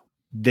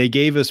 they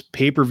gave us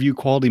pay-per-view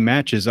quality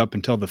matches up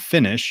until the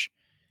finish,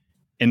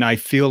 and I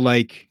feel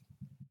like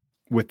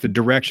with the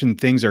direction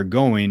things are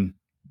going,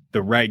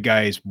 the right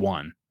guys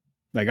won.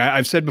 Like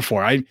I've said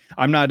before,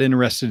 I'm not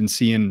interested in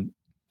seeing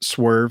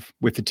Swerve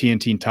with the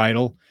TNT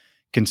title,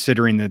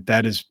 considering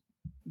that is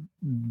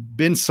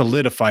been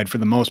solidified for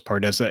the most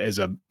part as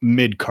a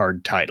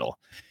mid-card title.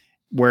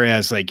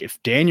 Whereas like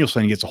if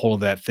Danielson gets a hold of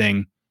that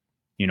thing,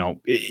 you know,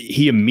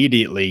 he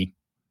immediately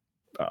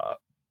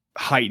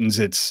heightens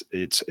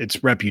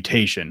its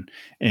reputation.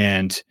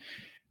 And,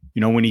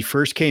 you know, when he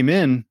first came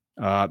in,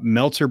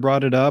 Meltzer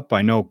brought it up.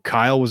 I know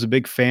Kyle was a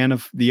big fan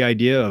of the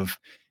idea of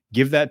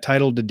give that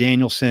title to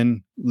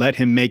Danielson, let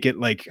him make it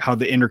like how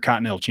the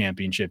Intercontinental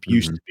Championship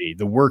used to be,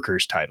 the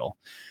workers title.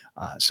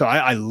 So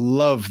I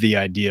love the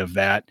idea of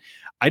that.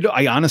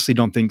 I honestly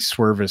don't think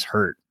Swerve is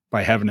hurt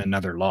by having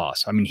another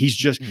loss. I mean,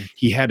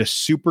 he had a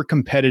super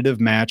competitive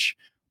match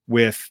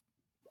with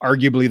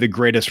arguably the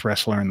greatest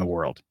wrestler in the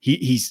world.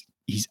 He's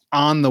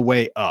on the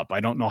way up. I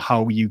don't know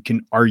how you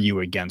can argue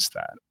against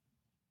that.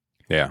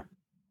 Yeah.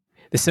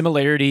 The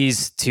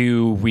similarities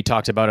to, we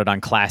talked about it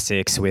on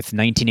Classics with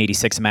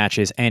 1986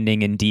 matches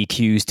ending in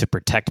DQs to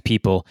protect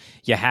people.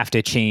 You have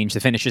to change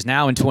the finishes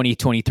now in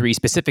 2023,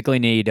 specifically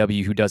in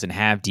AEW, who doesn't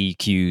have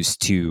DQs,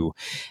 to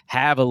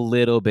have a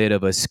little bit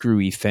of a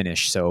screwy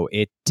finish. So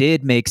it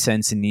did make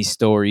sense in these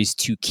stories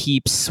to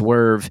keep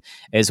Swerve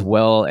as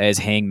well as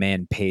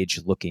Hangman Page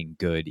looking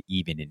good,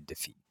 even in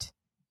defeat.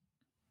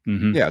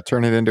 Yeah,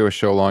 turn it into a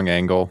show long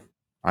angle.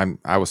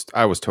 I was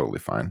totally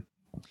fine.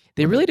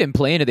 They really didn't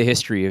play into the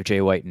history of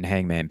Jay White and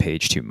Hangman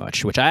Page too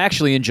much, which I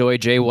actually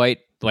enjoyed. Jay White,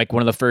 like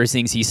one of the first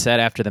things he said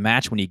after the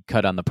match when he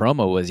cut on the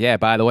promo was, yeah,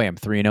 by the way, I'm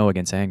 3-0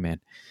 against Hangman.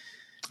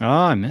 Oh,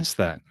 I missed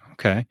that.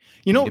 Okay.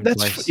 You know,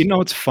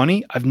 it's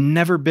funny. I've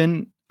never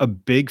been a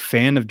big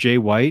fan of Jay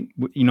White.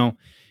 You know,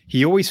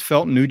 he always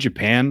felt New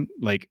Japan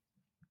like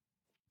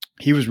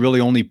he was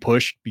really only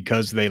pushed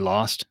because they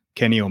lost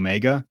Kenny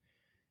Omega.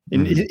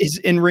 And his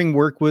in-ring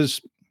work was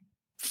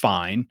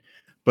fine.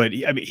 But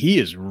I mean, he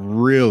is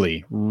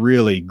really,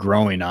 really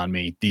growing on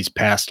me these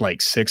past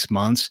like 6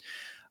 months.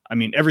 I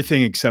mean,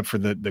 everything except for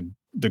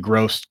the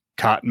gross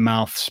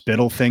cottonmouth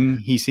spittle thing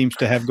he seems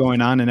to have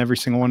going on in every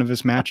single one of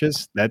his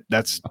matches.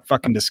 That's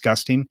fucking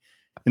disgusting.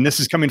 And this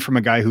is coming from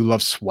a guy who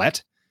loves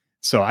sweat.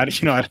 So I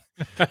don't know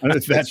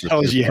if that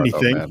tells you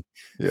anything.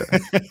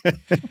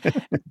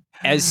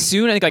 As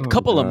soon, I think, like a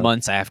couple of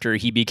months after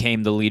he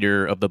became the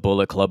leader of the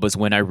Bullet Club was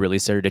when I really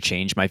started to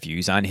change my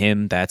views on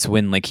him. That's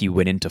when like he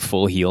went into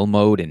full heel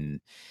mode, and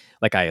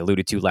like I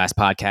alluded to last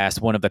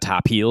podcast, one of the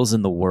top heels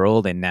in the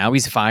world, and now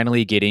he's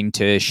finally getting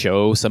to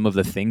show some of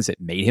the things that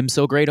made him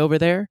so great over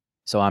there.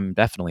 So I'm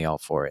definitely all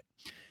for it.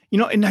 You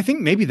know, and I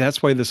think maybe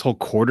that's why this whole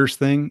quarters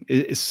thing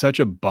is such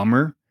a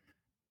bummer,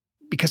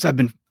 because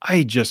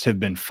I just have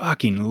been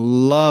fucking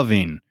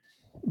loving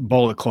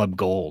Bullet Club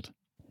Gold.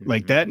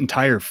 Like that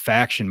entire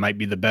faction might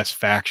be the best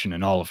faction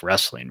in all of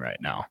wrestling right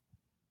now.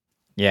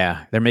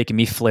 Yeah, they're making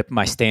me flip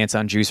my stance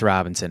on Juice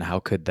Robinson. How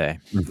could they?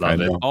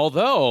 Love it.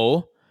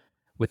 Although,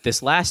 with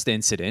this last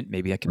incident,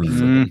 maybe I can be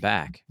flipping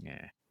back.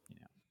 Yeah.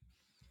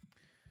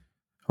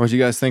 What do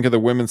you guys think of the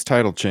women's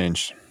title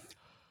change?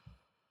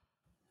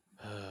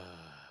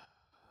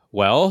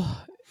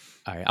 Well,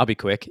 all right, I'll be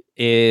quick.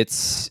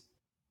 It's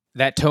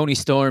that Toni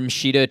Storm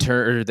Shida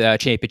the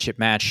championship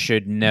match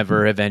should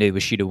never have ended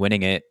with Shida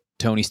winning it.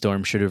 Toni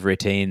Storm should have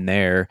retained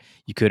there.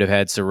 You could have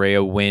had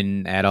Saraya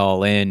win at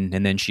All In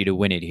and then Shida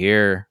win it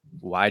here.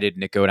 Why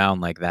didn't it go down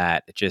like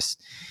that?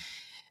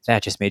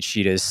 That just made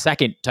Shida's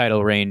second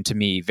title reign to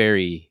me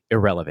very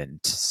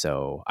irrelevant.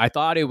 So I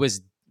thought it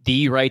was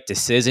the right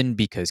decision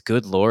because,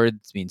 good Lord,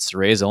 I mean,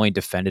 Saraya's only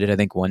defended it, I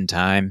think, one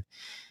time.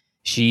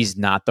 She's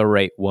not the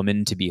right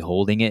woman to be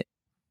holding it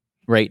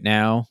right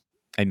now.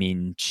 I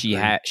mean, she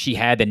had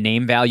the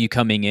name value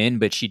coming in,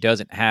 but she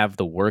doesn't have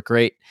the work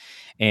rate.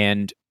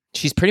 And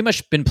she's pretty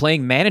much been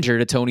playing manager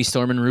to Toni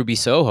Storm and Ruby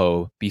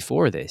Soho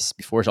before all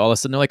of a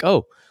sudden they're like,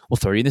 oh, we'll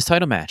throw you in this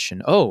title match.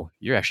 And oh,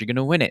 you're actually going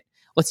to win it.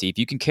 Let's see if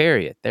you can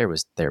carry it. There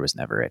was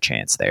never a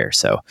chance there.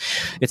 So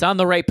it's on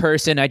the right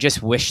person. I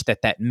just wish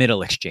that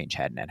middle exchange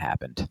hadn't had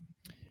happened.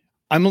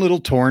 I'm a little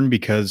torn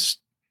because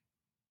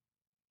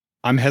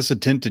I'm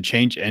hesitant to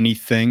change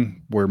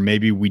anything where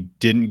maybe we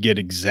didn't get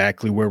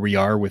exactly where we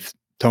are with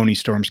Toni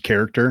Storm's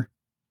character.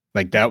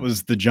 Like that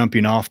was the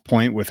jumping off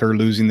point with her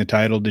losing the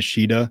title to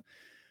Shida.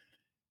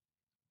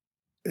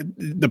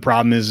 The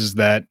problem is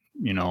that,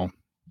 you know,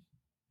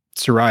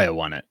 Saraya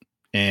won it,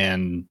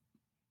 and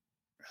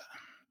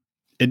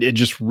it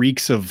just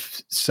reeks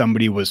of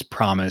somebody was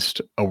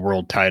promised a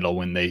world title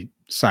when they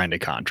signed a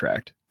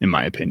contract, in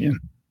my opinion.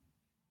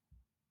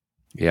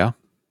 Yeah.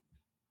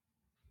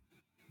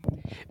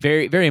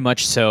 Very, very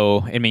much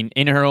so. I mean,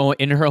 in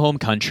her home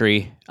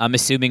country, I'm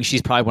assuming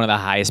she's probably one of the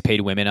highest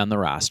paid women on the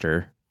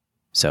roster.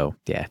 So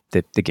yeah,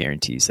 the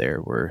guarantees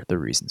there were the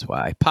reasons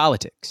why.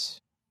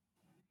 Politics.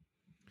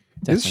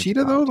 Is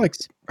Shida though like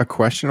a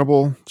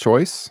questionable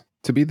choice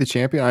to be the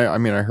champion? I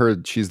mean, I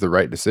heard she's the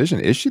right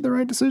decision. Is she the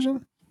right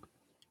decision?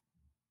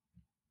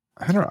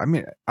 I don't know. I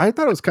mean, I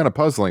thought it was kind of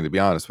puzzling, to be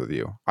honest with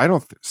you. I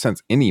don't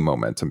sense any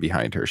momentum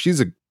behind her.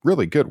 She's a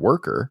really good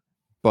worker,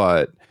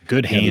 but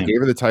good hand. They gave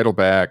her the title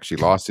back. She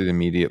lost it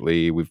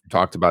immediately. We've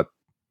talked about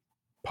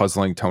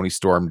puzzling. Toni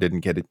Storm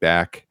didn't get it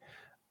back.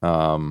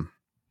 I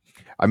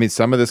mean,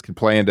 some of this could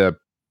play into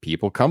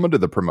people coming to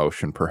the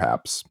promotion,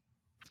 perhaps.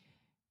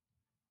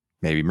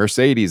 Maybe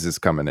Mercedes is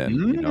coming in,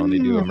 you know, and they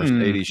do a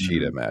Mercedes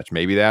Shida match.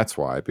 Maybe that's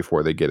why,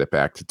 before they get it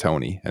back to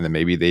Toni. And then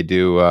maybe they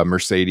do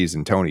Mercedes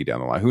and Toni down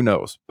the line. Who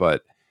knows?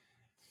 But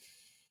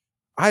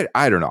I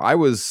don't know.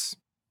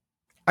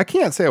 I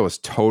can't say I was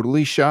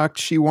totally shocked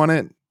she won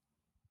it.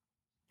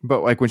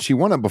 But like when she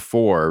won it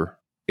before,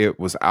 it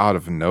was out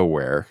of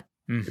nowhere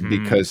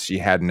because she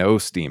had no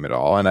steam at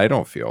all. And I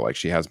don't feel like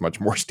she has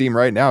much more steam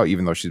right now,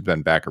 even though she's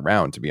been back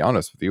around, to be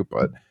honest with you.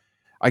 But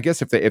I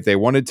guess if they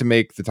wanted to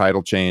make the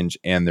title change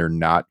and they're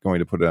not going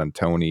to put it on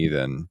Toni,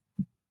 then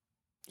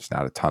there's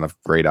not a ton of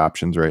great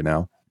options right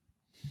now.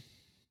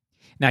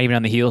 Not even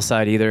on the heel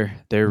side either.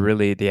 They're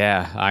really,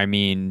 I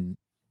mean,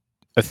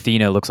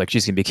 Athena looks like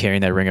she's going to be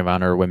carrying that Ring of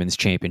Honor Women's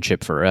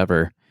Championship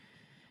forever.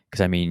 Because,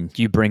 I mean,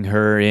 you bring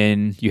her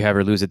in, you have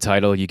her lose a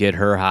title, you get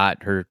her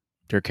hot. Her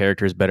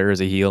character is better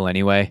as a heel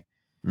anyway.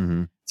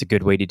 Mm-hmm. It's a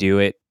good way to do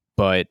it.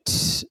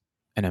 But...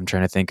 And I'm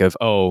trying to think of,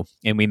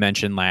 and we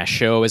mentioned last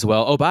show as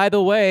well. Oh, by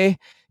the way,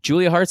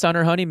 Julia Hart's on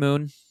her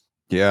honeymoon.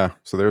 Yeah,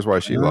 so there's why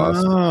she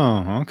lost.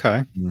 Oh,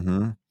 okay.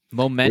 Mm-hmm.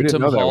 Momentum we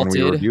didn't know that halted.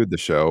 when we reviewed the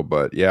show,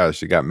 but yeah,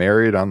 she got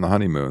married on the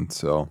honeymoon.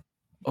 So,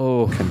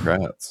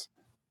 congrats.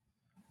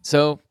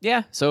 So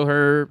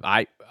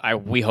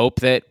we hope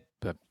that.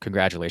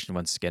 Congratulations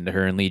once again to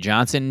her and Lee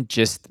Johnson.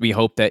 We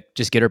hope that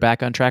just get her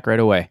back on track right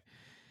away.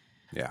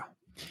 Yeah.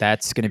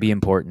 That's going to be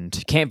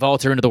important. Can't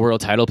vault her into the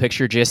world title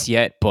picture just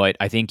yet, but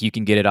I think you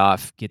can get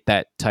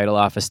that title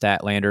off of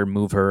Statlander,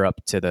 move her up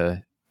to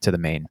the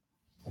main.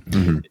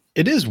 Mm-hmm.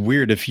 It is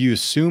weird if you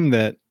assume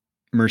that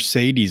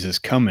Mercedes is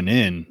coming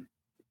in,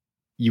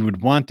 you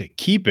would want to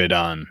keep it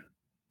on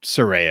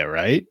Saraya,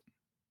 right?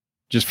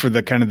 Just for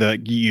the kind of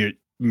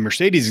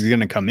Mercedes is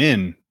going to come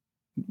in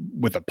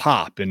with a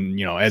pop and,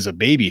 as a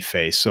baby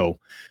face. So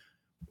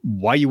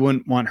why you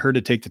wouldn't want her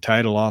to take the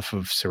title off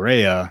of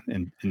Saraya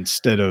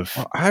instead of...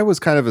 Well, I was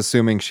kind of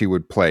assuming she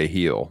would play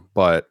heel,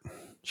 but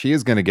she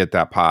is going to get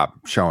that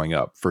pop showing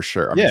up for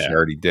sure. I mean, she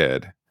already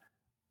did.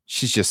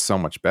 She's just so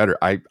much better.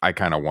 I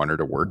kind of want her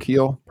to work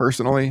heel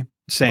personally.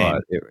 Same.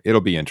 But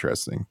it'll be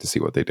interesting to see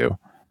what they do.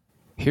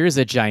 Here's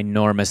a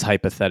ginormous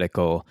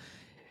hypothetical.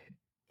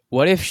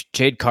 What if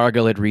Jade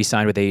Cargill had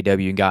re-signed with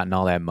AEW and gotten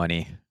all that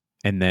money,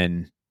 and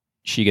then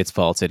she gets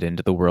vaulted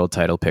into the world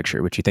title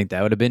picture? Would you think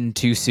that would have been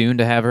too soon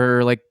to have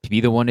her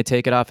be the one to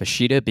take it off of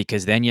Shida?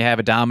 Because then you have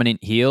a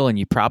dominant heel, and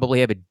you probably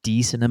have a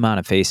decent amount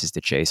of faces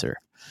to chase her.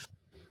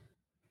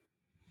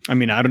 I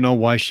mean, I don't know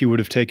why she would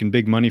have taken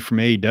big money from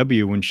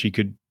AEW when she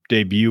could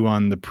debut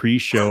on the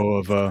pre-show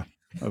of a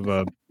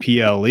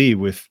PLE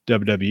with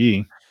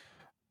WWE.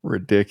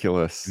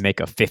 Ridiculous. Make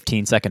a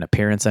 15-second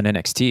appearance on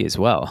NXT as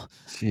well.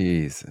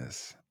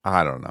 Jesus.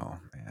 I don't know,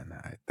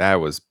 man. That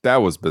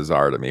was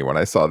bizarre to me when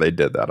I saw they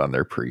did that on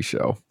their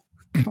pre-show.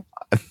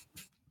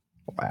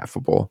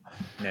 Laughable.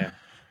 Yeah.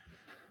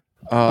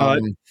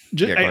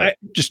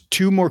 Just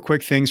two more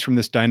quick things from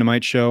this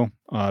Dynamite show.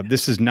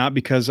 This is not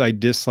because I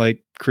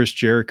dislike Chris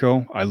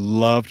Jericho. I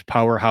loved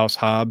Powerhouse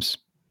Hobbs,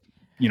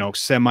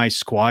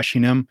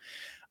 semi-squashing him.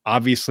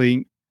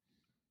 Obviously,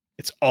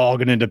 it's all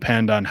going to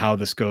depend on how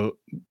this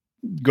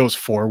goes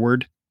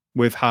forward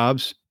with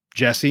Hobbs.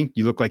 Jesse,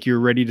 you look like you're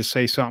ready to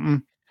say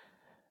something.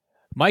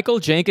 Michael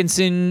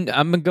Jenkinson,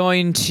 I'm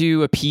going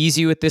to appease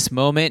you at this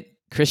moment.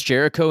 Chris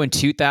Jericho in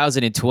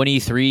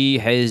 2023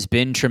 has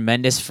been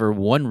tremendous for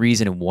one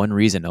reason and one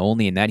reason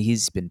only, and that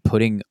he's been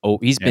been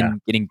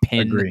getting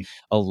pinned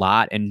a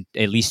lot and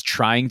at least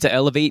trying to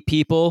elevate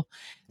people.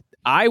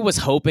 I was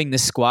hoping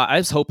this would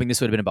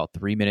have been about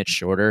 3 minutes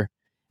shorter,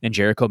 and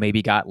Jericho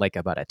maybe got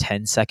about a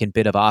 10-second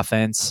bit of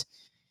offense,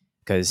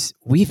 because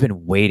we've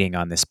been waiting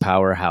on this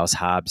Powerhouse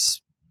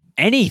Hobbs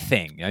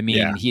anything. I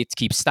mean, he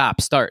keeps stop,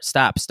 start,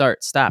 stop,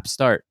 start, stop,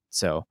 start.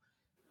 So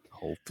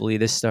hopefully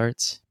this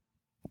starts.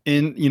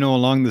 And,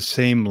 along the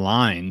same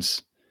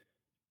lines,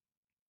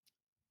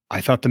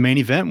 I thought the main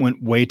event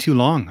went way too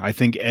long. I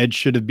think Edge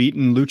should have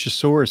beaten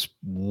Luchasaurus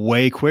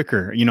way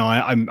quicker.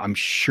 I'm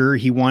sure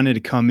he wanted to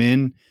come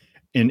in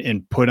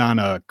and put on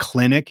a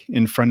clinic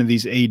in front of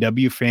these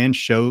AEW fans,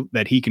 show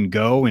that he can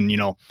go. And,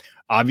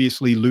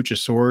 obviously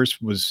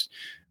Luchasaurus was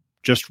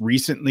just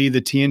recently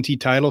the TNT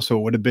title, so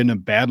it would have been a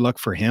bad luck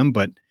for him.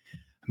 But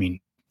I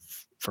mean,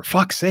 for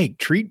fuck's sake,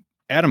 treat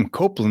Adam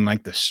Copeland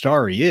like the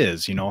star he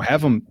is,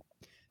 have him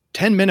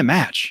 10-minute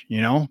match,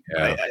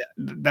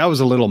 that was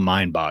a little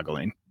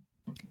mind-boggling.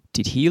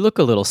 Did he look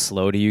a little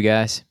slow to you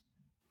guys?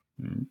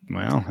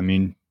 Well, I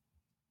mean,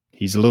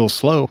 he's a little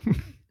slow.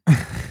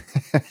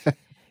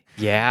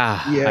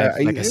 Yeah.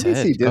 Like I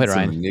said, he did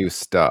some new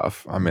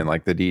stuff. I mean,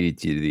 like the DDT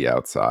to the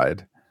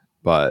outside,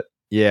 but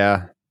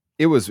yeah,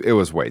 it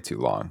was way too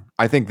long.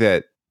 I think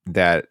that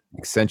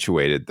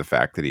accentuated the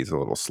fact that he's a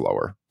little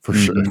slower for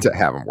sure to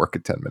have him work a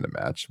 10-minute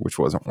match, which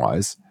wasn't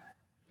wise.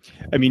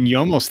 I mean, you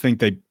almost think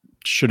they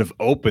should have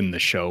opened the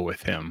show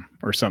with him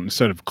or something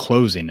instead of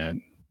closing it.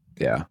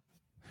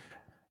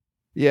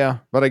 Yeah,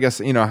 but I guess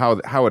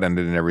how it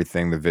ended and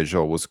everything. The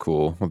visual was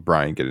cool with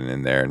Brian getting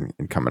in there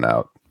and coming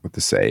out with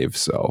the save.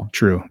 So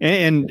true,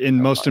 and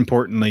most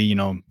importantly,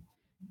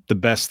 the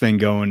best thing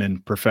going in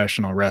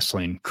professional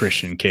wrestling,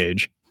 Christian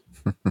Cage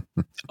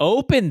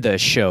opened the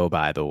show,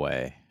 by the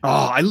way.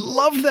 Oh, I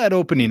love that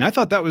opening. I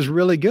thought that was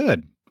really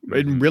good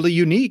and really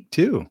unique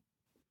too.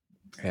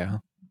 Yeah.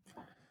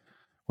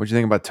 What'd you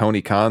think about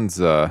Tony Khan's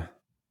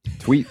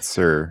tweets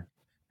or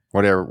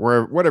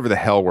whatever the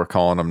hell we're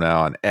calling them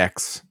now on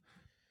X?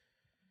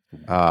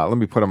 Let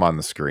me put them on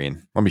the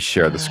screen. Let me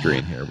share the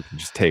screen here. We can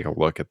just take a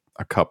look at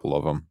a couple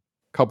of them.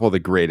 A couple of the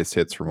greatest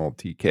hits from old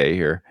TK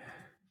here.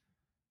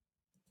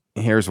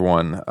 Here's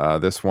one.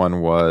 This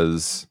one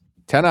was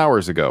 10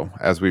 hours ago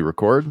as we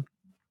record.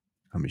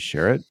 Let me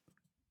share it.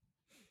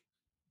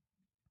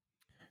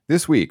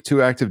 This week,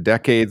 2 active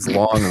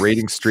decades-long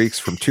rating streaks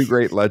from 2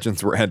 great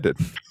legends were ended.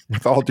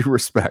 With all due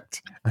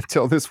respect,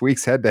 until this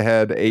week's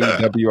head-to-head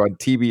AEW on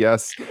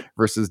TBS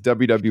versus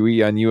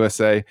WWE on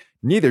USA,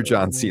 neither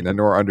John Cena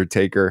nor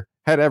Undertaker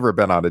had ever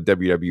been on a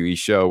WWE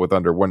show with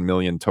under 1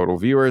 million total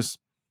viewers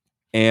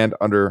and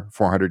under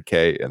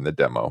 400K in the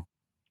demo.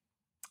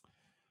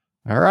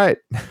 All right.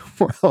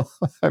 Well,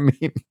 I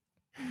mean,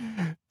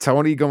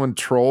 Tony going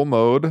troll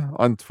mode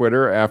on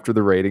Twitter after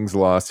the ratings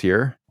loss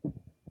here.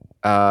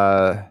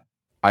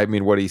 I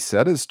mean, what he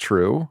said is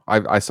true.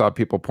 I saw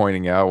people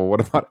pointing out, well,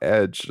 what about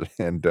Edge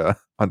and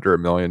under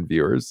 1 million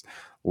viewers?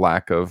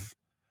 Lack of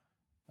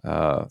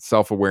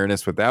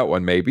self-awareness with that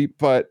one, maybe.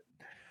 But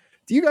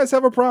do you guys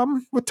have a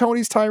problem with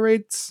Tony's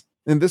tirades?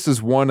 And this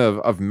is one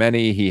of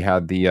many. He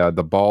had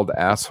the bald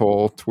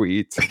asshole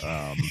tweet.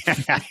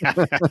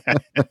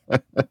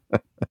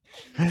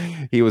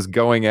 He was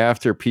going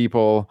after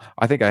people.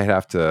 I think I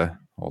have to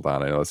hold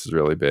on. I know this is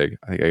really big.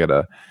 I think I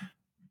gotta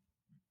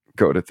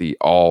go to the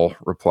all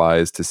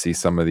replies to see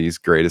some of these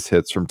greatest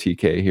hits from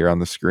TK here on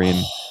the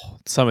screen.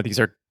 Some of these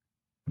are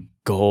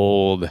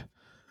gold.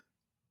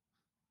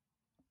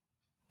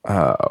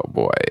 Oh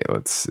boy,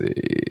 let's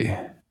see.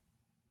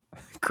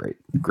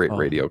 Great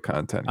radio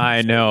content.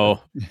 I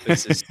know.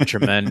 This is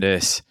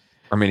tremendous.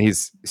 I mean,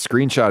 he's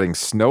screenshotting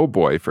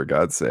Snowboy, for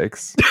God's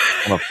sakes.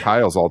 One of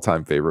Kyle's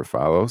all-time favorite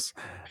follows.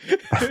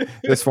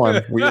 This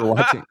one, we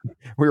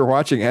were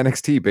watching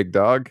NXT, big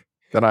dog.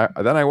 Then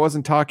I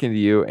wasn't talking to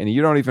you, and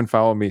you don't even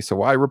follow me,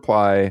 so I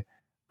reply,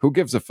 who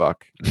gives a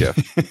fuck? GIF.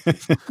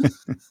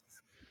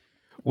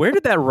 Where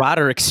did that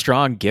Roderick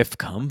Strong GIF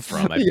come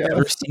from? I've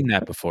never seen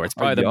that before. It's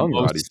probably the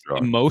most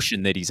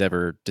emotion that he's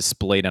ever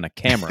displayed on a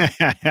camera.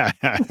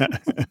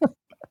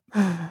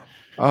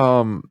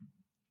 Go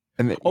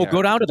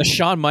down to the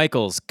Shawn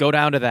Michaels. Go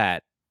down to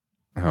that.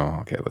 Oh,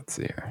 okay. Let's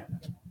see here.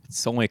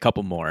 It's only a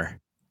couple more.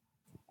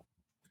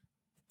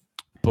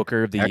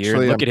 Booker of the year.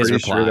 Look at his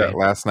reply. Sure that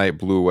last night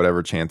blew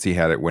whatever chance he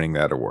had at winning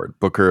that award.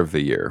 Booker of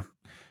the year.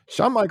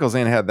 Shawn Michaels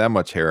ain't had that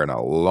much hair in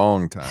a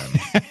long time.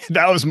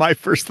 That was my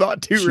first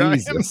thought too, Ryan.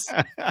 Jesus.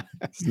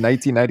 It's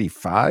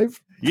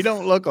 1995? You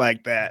don't look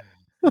like that.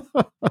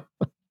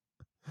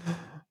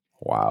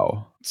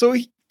 Wow. So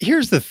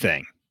here's the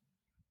thing.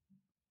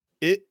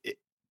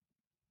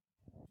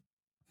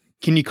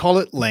 Can you call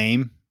it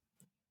lame?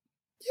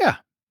 Yeah,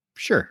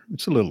 sure.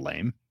 It's a little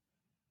lame.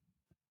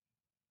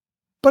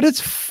 But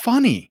it's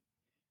funny.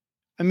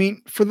 I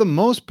mean, for the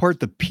most part,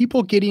 the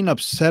people getting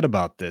upset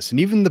about this, and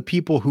even the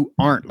people who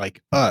aren't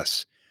like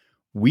us,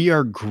 we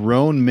are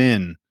grown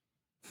men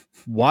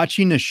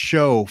watching a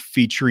show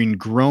featuring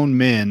grown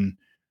men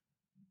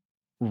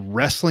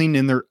wrestling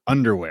in their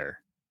underwear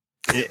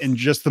in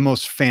just the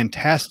most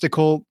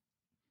fantastical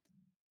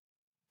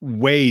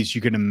ways you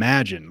can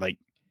imagine. Like,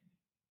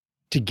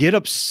 to get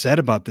upset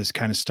about this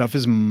kind of stuff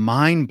is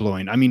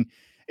mind-blowing. I mean,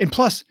 and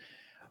plus,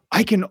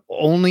 I can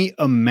only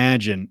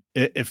imagine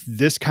if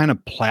this kind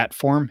of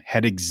platform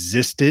had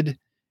existed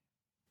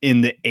in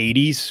the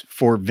 80s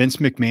for Vince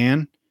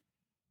McMahon,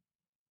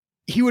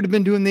 he would have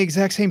been doing the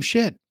exact same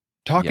shit,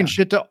 talking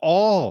shit to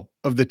all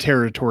of the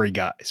territory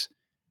guys.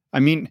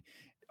 I mean,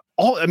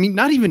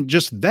 not even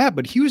just that,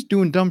 but he was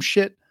doing dumb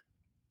shit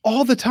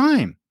all the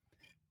time.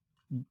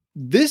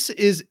 This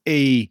is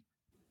a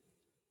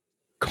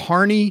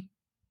carny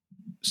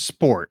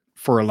sport,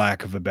 for a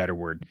lack of a better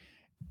word.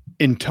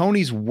 And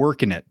Tony's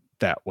working it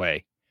that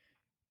way.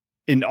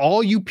 And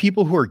all you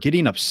people who are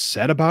getting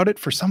upset about it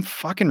for some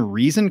fucking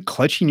reason,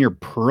 clutching your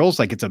pearls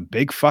like it's a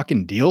big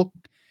fucking deal,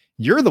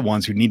 you're the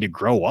ones who need to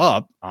grow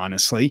up,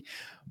 honestly.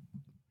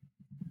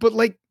 But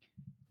like,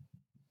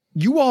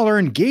 you all are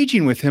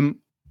engaging with him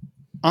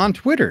on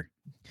Twitter.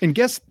 And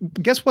guess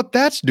what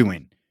that's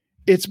doing?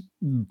 It's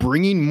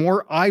bringing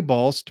more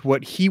eyeballs to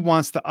what he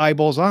wants the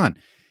eyeballs on.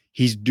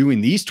 He's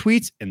doing these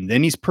tweets and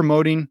then he's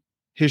promoting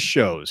his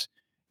shows.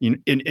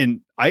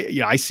 And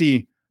I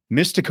see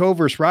Mystico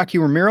versus Rocky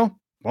Romero.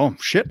 Well,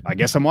 shit, I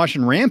guess I'm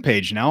watching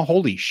Rampage now.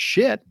 Holy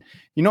shit.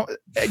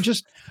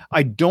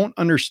 I don't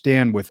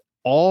understand, with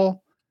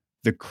all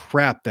the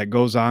crap that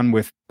goes on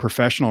with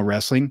professional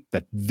wrestling,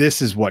 that this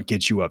is what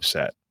gets you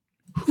upset.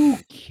 Who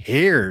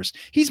cares?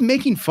 He's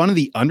making fun of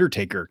The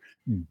Undertaker.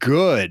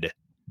 Good.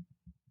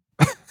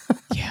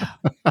 Yeah,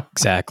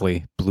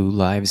 exactly. Blue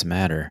Lives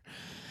Matter.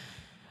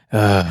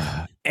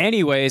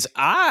 Anyways,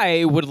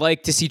 I would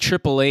like to see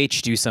Triple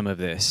H do some of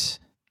this.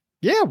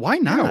 Yeah, why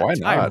not? Yeah, why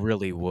not? I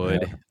really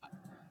would. Yeah.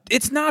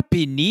 It's not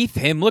beneath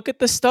him. Look at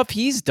the stuff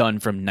he's done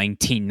from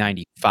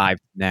 1995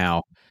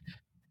 now.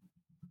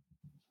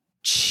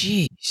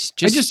 Jeez,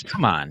 just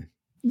come on.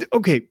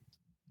 Okay,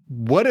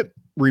 what it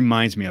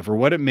reminds me of, or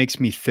what it makes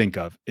me think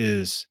of,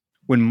 is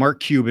when Mark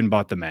Cuban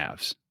bought the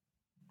Mavs.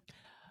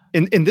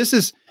 And this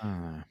is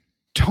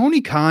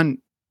Tony Khan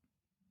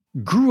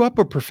grew up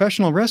a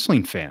professional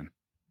wrestling fan.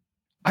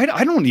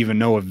 I don't even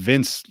know if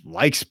Vince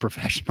likes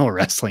professional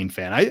wrestling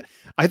fan.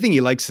 I think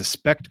he likes the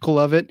spectacle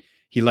of it.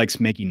 He likes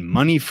making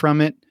money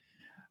from it.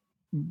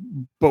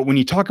 But when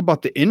you talk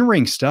about the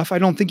in-ring stuff, I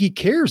don't think he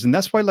cares. And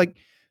that's why, like,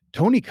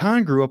 Tony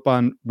Khan grew up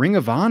on Ring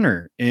of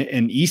Honor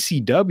and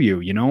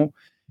ECW,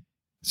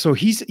 So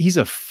he's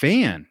a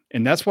fan.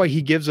 And that's why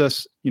he gives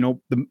us,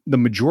 the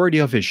majority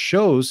of his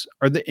shows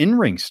are the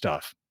in-ring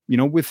stuff,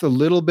 with a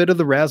little bit of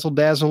the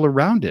razzle-dazzle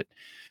around it.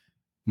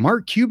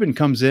 Mark Cuban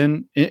comes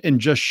in and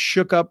just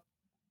shook up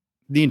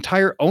the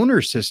entire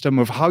owner system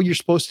of how you're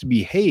supposed to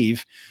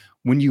behave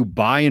when you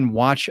buy and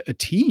watch a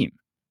team.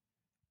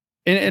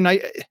 And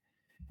I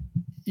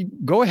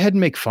go ahead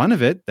and make fun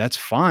of it. That's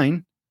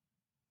fine.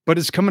 But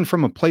it's coming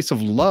from a place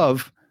of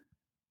love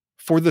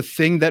for the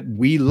thing that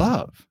we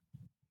love.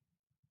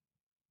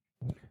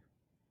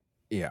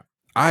 Yeah.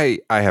 I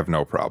have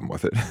no problem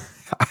with it.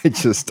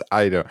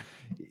 I don't.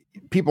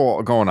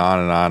 People going on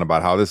and on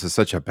about how this is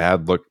such a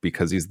bad look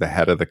because he's the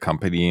head of the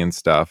company and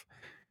stuff.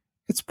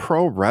 It's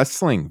pro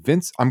wrestling.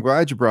 Vince, I'm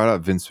glad you brought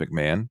up Vince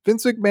McMahon.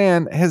 Vince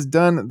McMahon has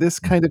done this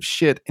kind of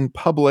shit in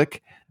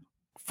public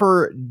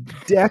for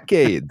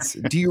decades.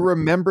 Do you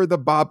remember the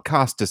Bob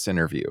Costas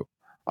interview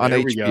on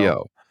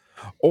HBO?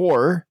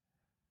 Or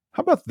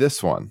How about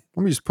this one?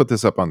 Let me just put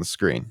this up on the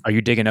screen. Are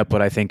you digging up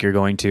what I think you're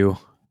going to?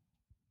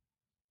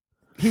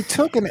 He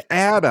took an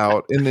ad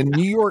out in the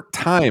New York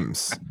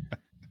Times.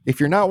 If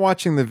you're not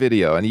watching the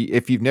video, and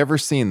if you've never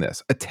seen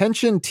this,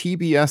 attention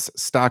TBS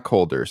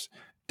stockholders.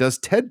 Does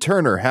Ted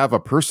Turner have a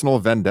personal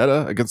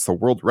vendetta against the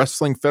World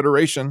Wrestling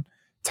Federation?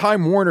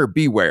 Time Warner,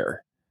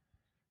 beware.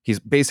 He's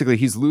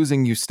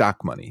losing you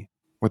stock money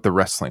with the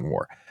wrestling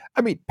war.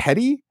 I mean,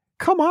 petty?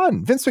 Come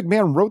on. Vince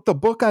McMahon wrote the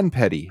book on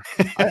petty.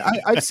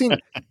 I've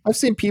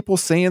seen people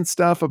saying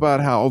stuff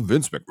about how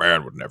Vince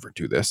McMahon would never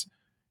do this.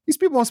 These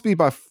people must be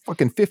about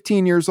fucking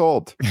 15 years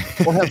old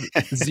or have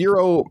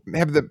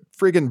the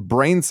friggin'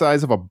 brain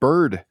size of a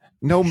bird.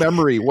 No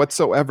memory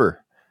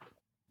whatsoever.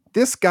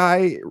 This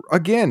guy,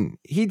 again,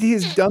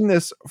 he's done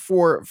this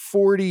for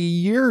 40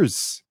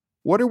 years.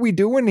 What are we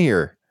doing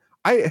here?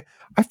 I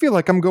feel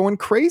like I'm going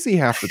crazy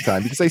half the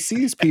time because I see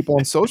these people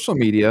on social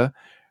media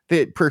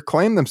that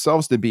proclaim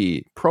themselves to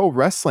be pro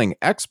wrestling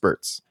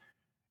experts.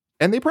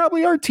 And they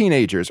probably are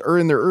teenagers or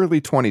in their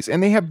early 20s,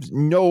 and they have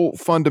no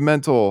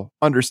fundamental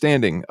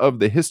understanding of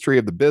the history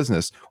of the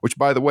business, which,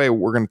 by the way,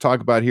 we're going to talk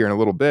about here in a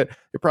little bit.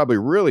 They're probably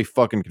really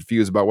fucking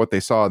confused about what they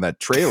saw in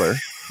that trailer.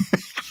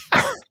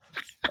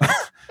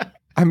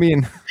 I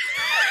mean,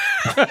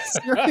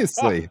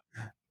 seriously.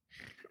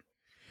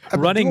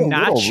 Running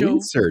Nacho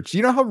research.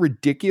 You know how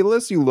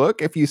ridiculous you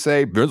look if you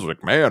say Vince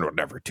McMahon would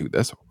never do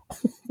this?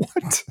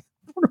 What?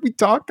 What are we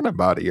talking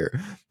about here?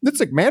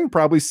 Vince McMahon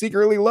probably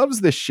secretly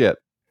loves this shit.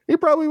 He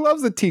probably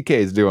loves the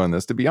TKs doing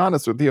this, to be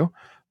honest with you.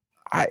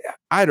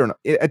 I don't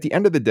know. At the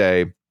end of the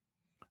day,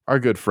 our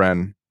good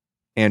friend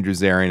Andrew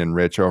Zarian and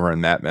Rich over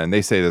in Mad Men,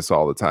 they say this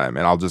all the time,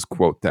 and I'll just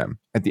quote them.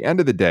 At the end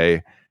of the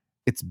day,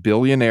 it's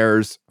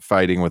billionaires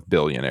fighting with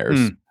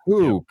billionaires.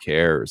 Who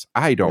cares?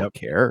 I don't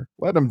care.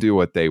 Let them do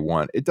what they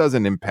want. It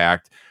doesn't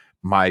impact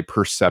my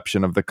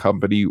perception of the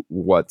company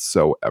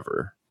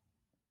whatsoever.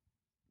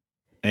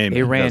 Amen.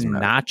 They ran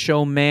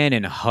Nacho Man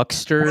and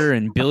Huckster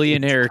and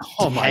Billionaire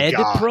Ted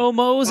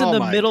promos in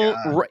the middle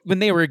when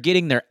they were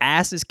getting their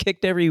asses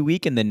kicked every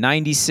week in the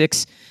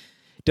 96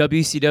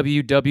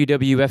 WCW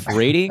WWF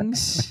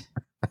ratings.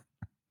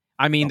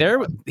 I mean,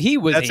 he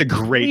was a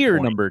great clear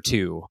point. Number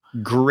 2.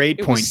 Great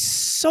point. Was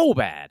so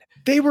bad.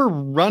 They were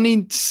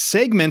running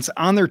segments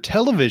on their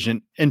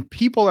television, and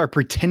people are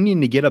pretending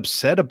to get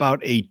upset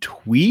about a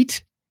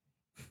tweet.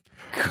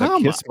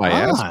 Come Kiss My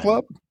Ass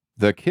Club?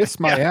 The Kiss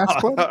My Ass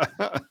Club?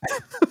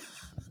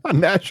 On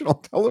national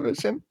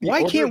television?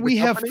 Why can't we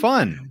have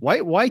fun?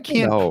 Why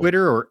can't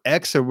Twitter or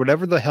X or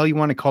whatever the hell you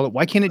want to call it,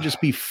 why can't it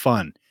just be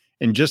fun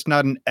and just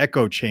not an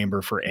echo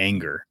chamber for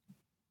anger?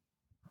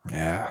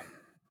 Yeah.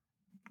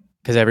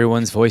 Because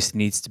everyone's voice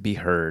needs to be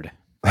heard.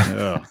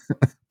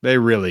 They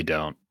really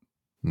don't.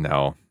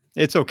 No.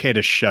 It's okay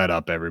to shut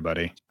up,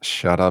 everybody.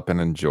 Shut up and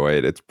enjoy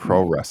it. It's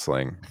pro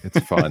wrestling. It's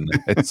fun.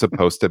 It's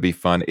supposed to be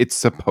fun. It's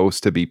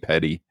supposed to be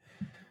petty.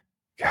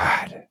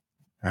 God.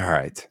 All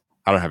right.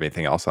 I don't have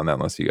anything else on that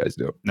unless you guys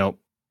do. Nope.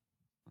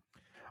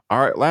 All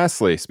right.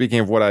 Lastly, speaking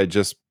of what I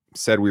just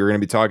said we were going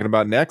to be talking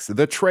about next,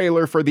 the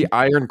trailer for the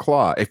Iron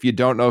Claw. If you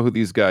don't know who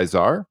these guys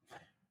are,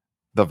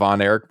 the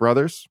Von Erich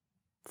brothers,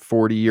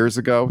 40 years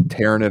ago,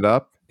 tearing it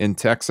up in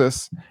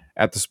Texas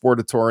at the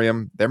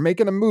Sportatorium. They're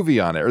making a movie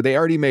on it, or they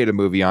already made a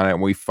movie on it,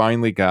 and we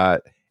finally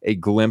got a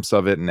glimpse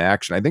of it in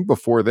action. I think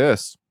before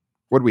this,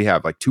 what did we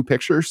have? Like 2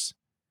 pictures?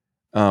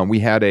 We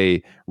had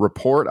a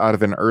report out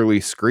of an early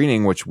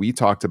screening, which we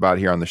talked about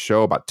here on the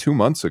show about 2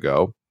 months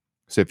ago.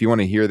 So if you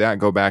want to hear that,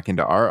 go back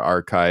into our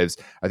archives.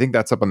 I think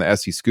that's up on the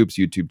SC Scoops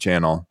YouTube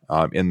channel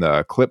in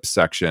the clips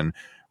section,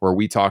 where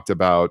we talked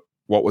about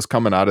what was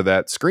coming out of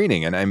that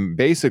screening. And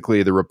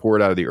basically the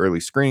report out of the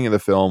early screening of the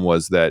film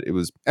was that it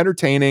was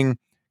entertaining,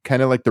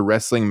 kind of like the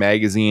wrestling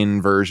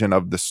magazine version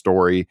of the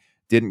story.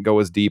 Didn't go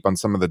as deep on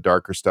some of the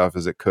darker stuff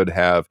as it could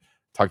have.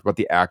 Talked about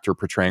the actor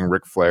portraying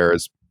Ric Flair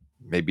as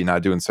maybe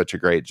not doing such a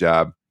great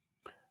job.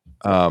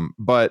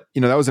 But,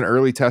 that was an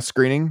early test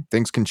screening.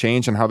 Things can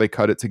change on how they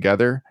cut it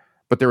together.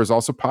 But there was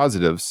also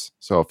positives.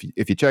 So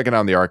if you check it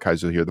out in the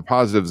archives, you'll hear the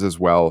positives as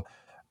well.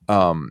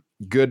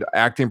 Good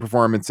acting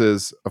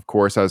performances, of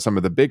course, as some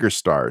of the bigger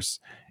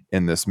stars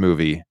in this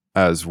movie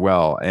as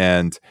well.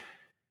 And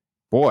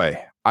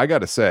boy, I got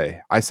to say,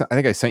 I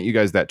think I sent you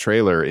guys that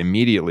trailer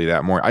immediately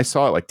that morning. I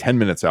saw it like 10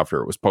 minutes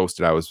after it was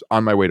posted. I was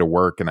on my way to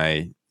work,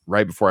 and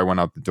right before I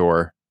went out the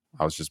door,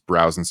 I was just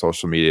browsing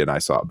social media and I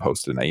saw it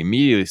posted. And I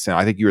immediately sent,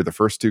 I think you were the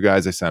first 2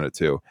 guys I sent it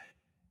to.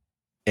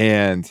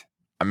 And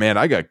man,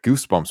 I got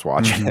goosebumps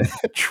watching it.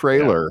 The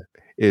trailer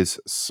is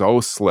so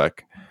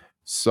slick,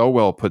 so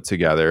well put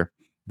together.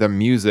 The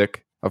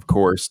music, of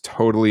course,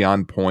 totally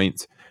on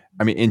point.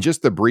 I mean, in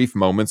just the brief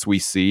moments we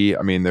see,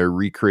 I mean, the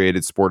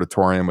recreated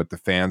Sportatorium with the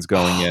fans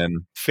going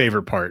in.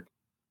 Favorite part.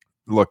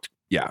 Looked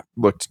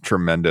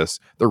tremendous.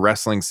 The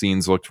wrestling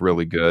scenes looked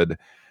really good.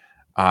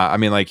 I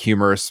mean, like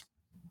humorous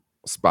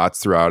spots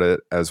throughout it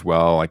as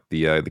well, like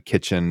the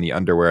kitchen, the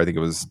underwear. I think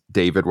it was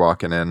David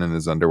walking in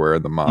his underwear,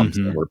 and the moms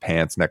wear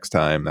pants next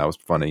time. That was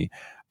funny.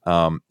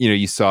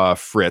 You saw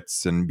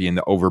Fritz and being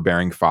the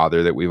overbearing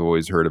father that we've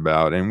always heard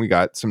about. And we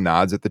got some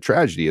nods at the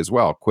tragedy as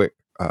well. Quick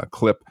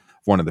clip of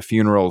one of the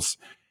funerals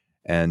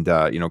and,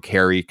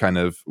 Carrie kind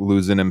of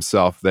losing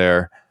himself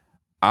there.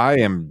 I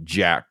am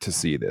jacked to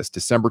see this.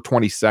 December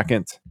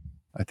 22nd,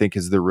 I think,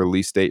 is the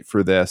release date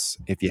for this.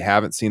 If you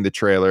haven't seen the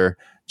trailer,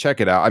 check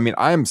it out. I mean,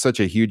 I am such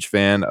a huge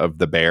fan of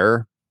The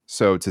Bear.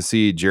 So to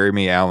see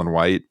Jeremy Allen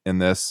White in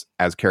this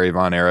as Carrie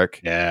Von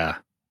Erich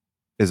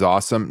is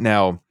awesome.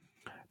 Now,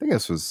 I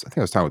was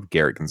talking with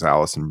Garrett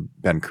Gonzalez and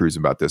Ben Cruz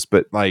about this,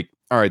 but all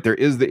right, there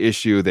is the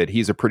issue that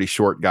he's a pretty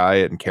short guy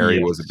and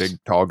Carrie was a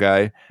big, tall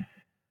guy.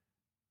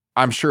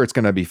 I'm sure it's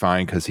going to be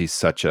fine because he's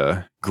such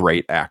a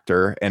great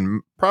actor,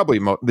 and probably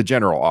the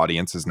general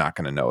audience is not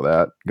going to know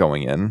that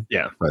going in.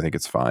 Yeah, I think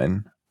it's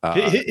fine.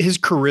 His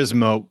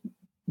charisma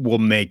will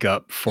make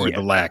up for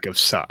the lack of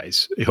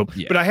size.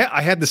 But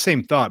I had the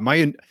same thought.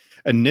 My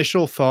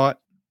initial thought,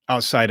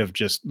 outside of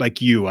just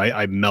like you,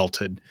 I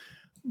melted.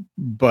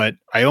 But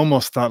I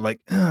almost thought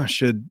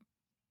should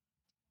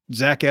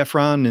Zac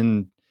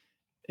Efron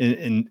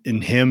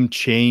and him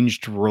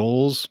changed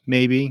roles?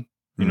 Maybe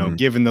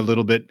given the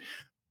little bit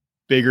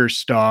bigger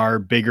star,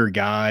 bigger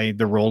guy,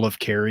 the role of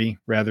Carrie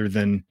rather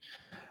than.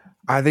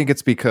 I think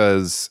it's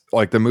because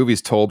the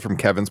movie's told from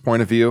Kevin's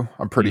point of view.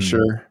 I'm pretty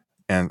sure,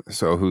 and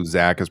so who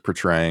Zach is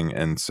portraying,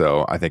 and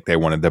so I think they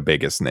wanted the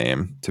biggest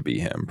name to be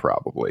him,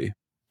 probably.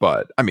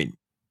 But I mean.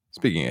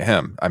 Speaking of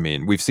him, I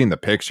mean, we've seen the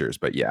pictures,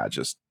 but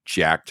just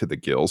jacked to the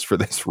gills for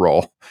this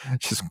role.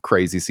 It's just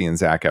crazy seeing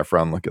Zac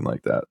Efron looking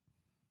like that.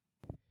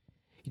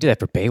 He did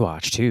that for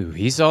Baywatch too.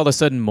 He's all of a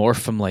sudden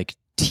morphed from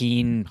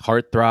teen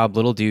heartthrob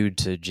little dude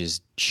to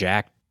just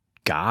jacked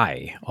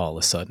guy all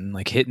of a sudden,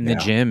 hitting the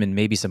gym and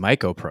maybe some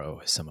Ico Pro,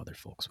 as some other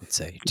folks would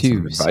say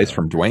too. Some advice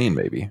from Dwayne,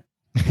 maybe.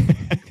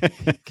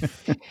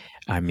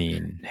 I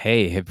mean,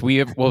 hey,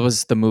 what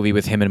was the movie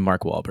with him and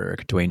Mark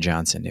Wahlberg, Dwayne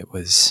Johnson? It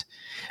was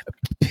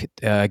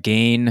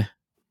Gain.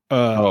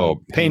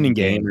 Pain and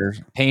Gain.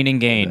 Pain and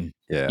Gain.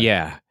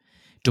 Yeah.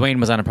 Dwayne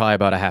was on probably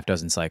about a half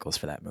dozen cycles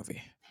for that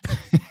movie.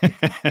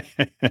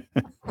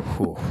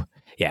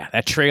 Yeah,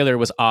 that trailer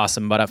was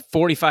awesome. About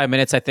 45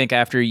 minutes, I think,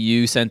 after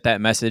you sent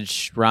that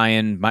message,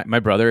 Ryan, my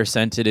brother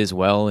sent it as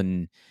well,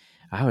 and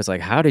I was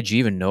like, how did you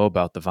even know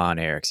about the Von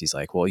Erichs? He's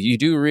like, well, you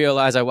do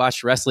realize I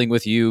watched wrestling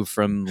with you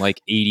from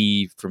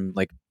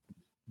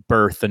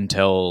birth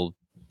until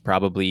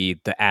probably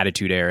the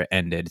Attitude Era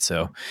ended.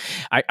 So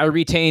I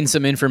retained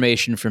some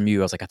information from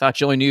you. I was like, I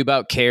thought you only knew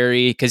about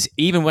Carrie. Because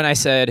even when I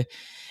said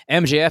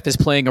MJF is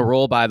playing a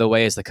role, by the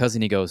way, as the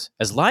cousin, he goes,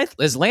 as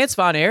Lance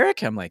Von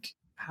Erich? I'm like,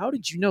 how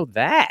did you know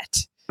that?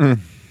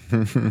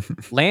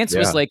 Lance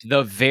was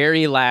the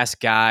very last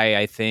guy,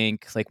 I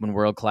think, when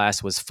World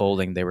Class was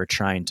folding, they were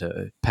trying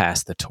to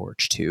pass the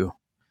torch to.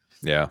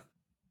 Yeah.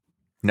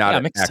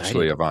 Not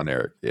actually a Von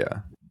Erich.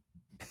 Yeah.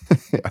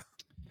 Yeah.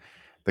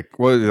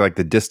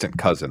 The distant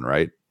cousin,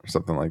 right? Or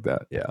something like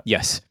that. Yeah.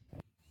 Yes.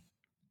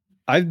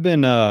 I've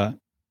been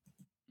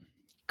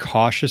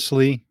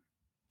cautiously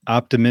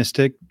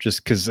optimistic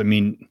just because, I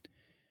mean,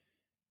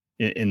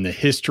 in the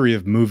history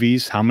of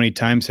movies, how many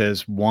times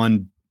has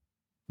one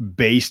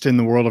based in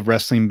the world of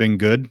wrestling been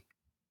good?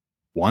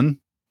 One?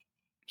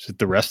 Is it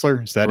The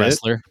Wrestler? Is that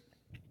Wrestler?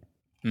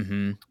 It?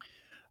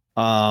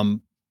 Mm-hmm.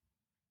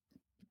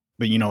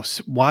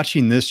 But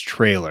watching this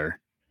trailer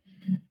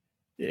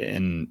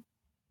and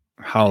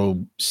how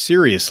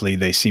seriously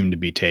they seem to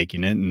be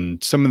taking it,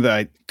 and some of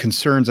the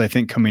concerns I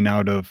think coming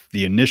out of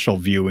the initial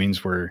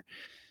viewings were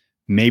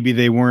maybe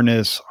they weren't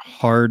as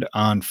hard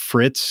on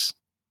Fritz.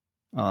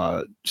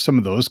 Some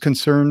of those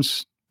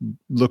concerns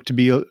look to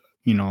be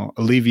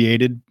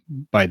alleviated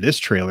by this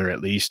trailer,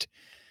 at least.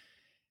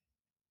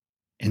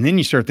 And then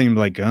you start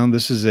thinking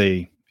this is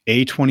a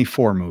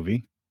A24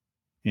 movie.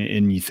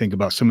 And you think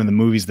about some of the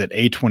movies that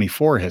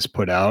A24 has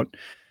put out: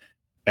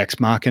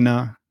 Ex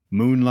Machina,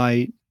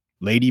 Moonlight,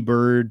 Lady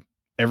Bird,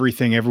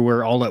 Everything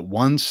Everywhere All at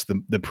Once.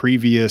 The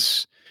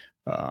previous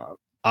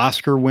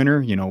Oscar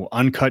winner,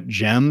 Uncut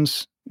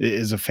Gems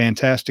is a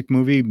fantastic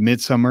movie.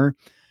 Midsummer.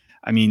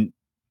 I mean,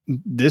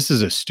 this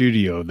is a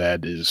studio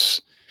that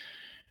is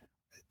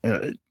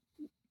the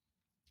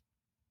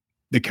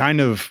kind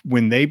of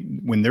when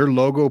their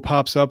logo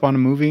pops up on a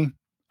movie,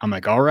 I'm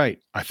like, all right,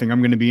 I think I'm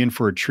going to be in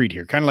for a treat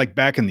here. Kind of like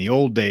back in the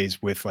old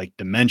days with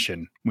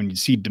Dimension, when you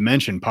see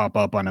Dimension pop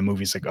up on a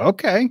movie, it's like,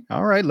 okay,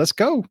 all right, let's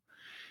go.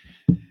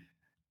 And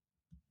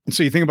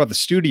so you think about the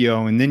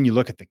studio, and then you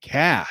look at the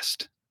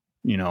cast,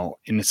 and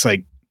it's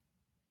like,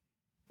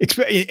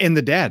 and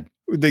the dad,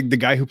 the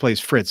guy who plays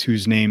Fritz,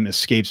 whose name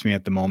escapes me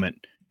at the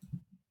moment.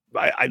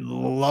 I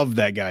love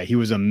that guy. He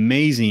was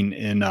amazing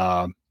in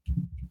the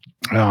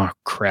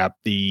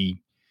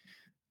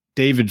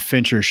David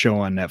Fincher show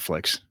on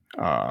Netflix.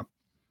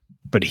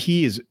 But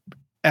he is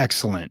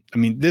excellent. I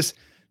mean, this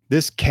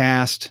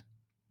cast,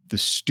 the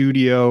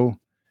studio,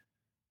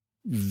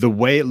 the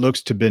way it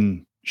looks to have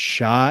been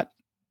shot,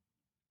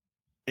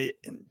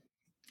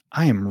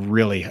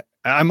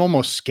 I'm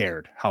almost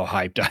scared how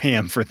hyped I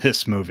am for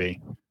this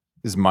movie.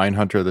 Is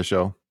Mindhunter the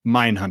show?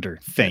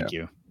 Mindhunter. Thank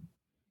you.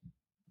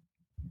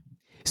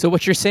 So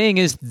what you're saying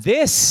is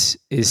this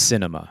is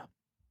cinema.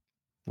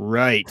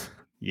 Right.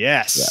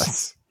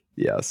 Yes.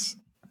 Yes.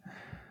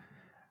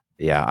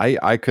 Yeah,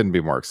 I couldn't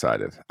be more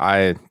excited.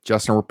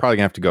 Justin, we're probably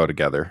gonna have to go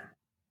together.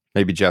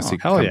 Maybe Jesse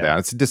can come down.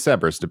 It's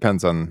December. It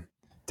depends on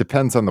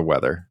the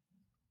weather.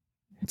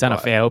 It's on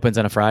it opens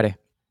on a Friday.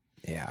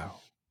 Yeah.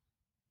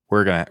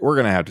 We're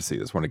gonna have to see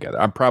this one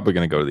together. I'm probably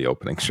gonna go to the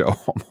opening show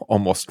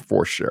almost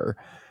for sure.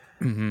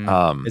 Mm-hmm.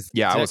 I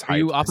was hyped. Are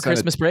you off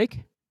Christmas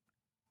break?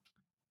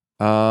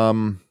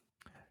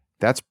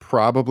 That's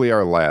probably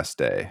our last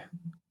day.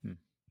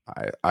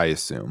 I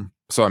assume.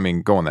 So I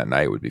mean, going that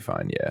night would be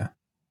fine. Yeah.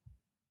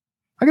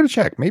 I gotta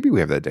check. Maybe we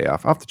have that day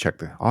off. I'll have to check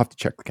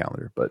the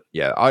calendar. But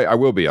yeah, I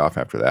will be off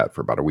after that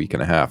for about a week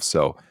and a half.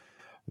 So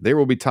there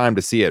will be time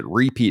to see it.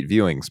 Repeat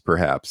viewings,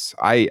 perhaps.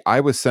 I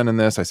was sending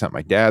this. I sent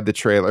my dad the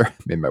trailer.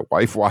 Made my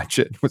wife watch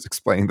it. Was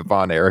explaining the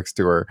Von Erichs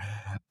to her.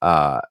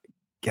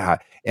 God.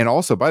 And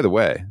also, by the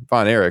way,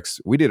 Von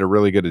Erichs, we did a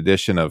really good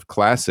edition of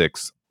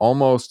Classics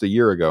almost a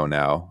year ago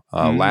now,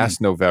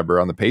 last November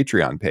on the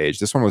Patreon page.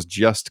 This one was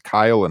just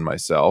Kyle and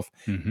myself.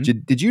 Mm-hmm.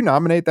 Did you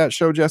nominate that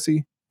show,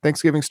 Jesse?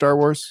 Thanksgiving Star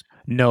Wars?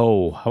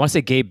 No. I want to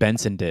say Gabe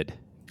Benson did.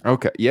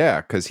 Okay.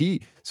 Yeah. Because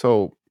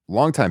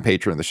longtime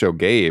patron of the show,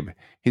 Gabe,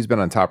 he's been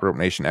on Top Rope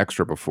Nation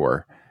Extra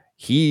before.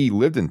 He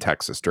lived in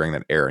Texas during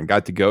that era and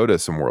got to go to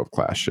some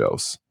world-class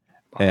shows.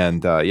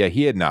 And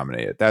he had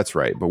nominated. That's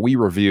right. But we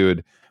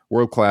reviewed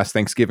World-Class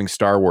Thanksgiving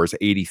Star Wars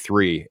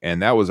 83,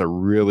 and that was a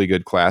really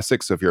good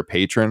classic. So if you're a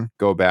patron,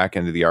 go back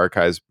into the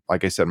archives.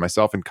 Like I said,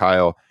 myself and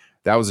Kyle,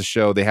 that was a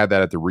show. They had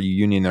that at the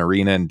Reunion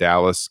Arena in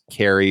Dallas.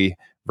 Kerry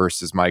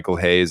versus Michael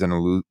Hayes in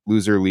a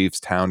loser leaves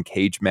town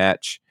cage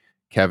match.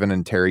 Kevin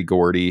and Terry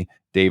Gordy,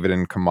 David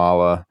and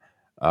Kamala,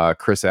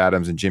 Chris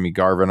Adams and Jimmy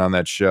Garvin on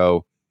that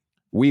show.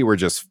 We were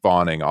just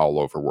fawning all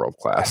over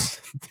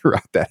World-Class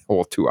throughout that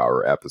whole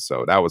 2-hour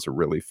episode. That was a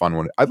really fun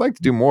one. I'd like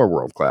to do more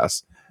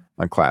World-Class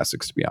on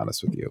classics, to be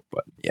honest with you.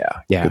 But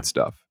yeah, good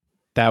stuff.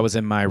 That was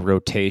in my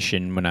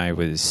rotation when I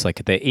was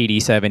like the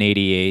 87,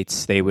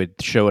 88s. They would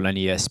show it on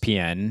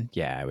ESPN.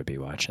 Yeah, I would be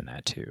watching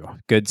that too.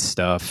 Good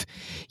stuff.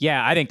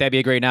 Yeah, I think that'd be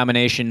a great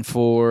nomination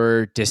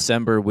for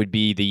December would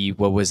be the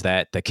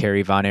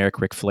Kerry Von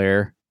Erich Ric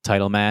Flair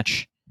title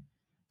match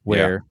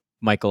where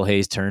Michael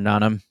Hayes turned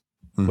on him,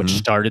 which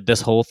started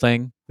this whole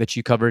thing that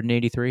you covered in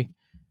 83.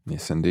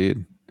 Yes,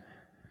 indeed.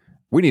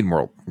 We need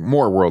more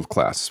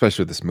World-Class,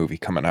 especially with this movie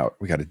coming out.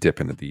 We got to dip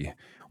into the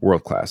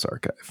World-Class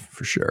archive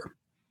for sure.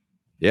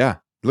 Yeah,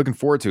 looking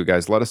forward to it,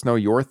 guys. Let us know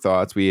your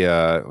thoughts. We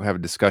have a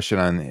discussion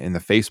in the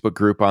Facebook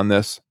group on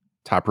this,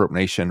 Top Rope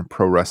Nation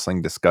Pro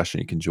Wrestling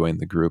Discussion. You can join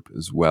the group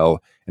as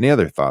well. Any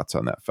other thoughts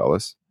on that,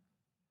 fellas?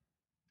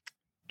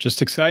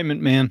 Just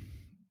excitement, man.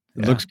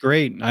 It looks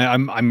great.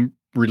 I'm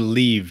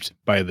relieved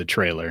by the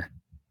trailer.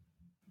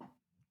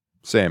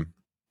 Same.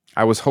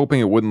 I was hoping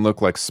it wouldn't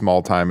look like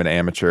small time and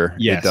amateur.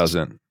 Yes. It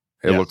doesn't.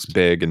 It looks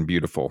big and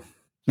beautiful.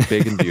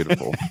 Big and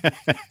beautiful.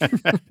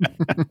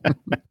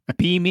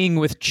 Beaming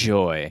with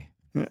joy.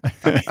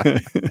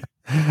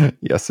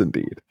 Yes,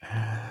 indeed.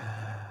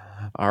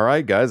 All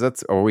right, guys.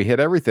 We hit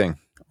everything.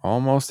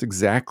 Almost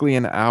exactly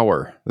an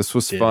hour. This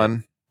was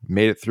fun.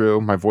 Made it through.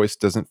 My voice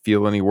doesn't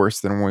feel any worse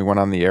than when we went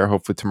on the air.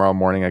 Hopefully tomorrow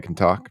morning I can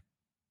talk.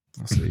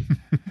 We'll see.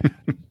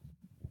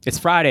 It's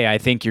Friday. I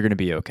think you're going to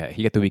be okay.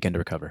 You get the weekend to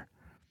recover.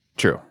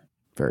 True.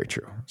 Very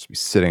true. Just be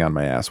sitting on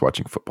my ass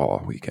watching football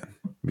all weekend.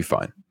 Be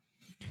fine.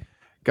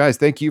 Guys,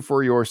 thank you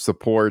for your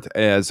support.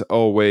 As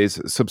always,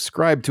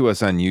 subscribe to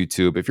us on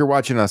YouTube. If you're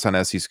watching us on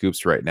SE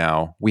Scoops right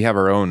now, we have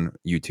our own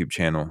YouTube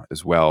channel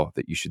as well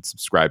that you should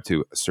subscribe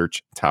to.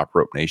 Search Top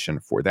Rope Nation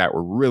for that.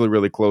 We're really,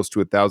 really close to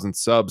 1,000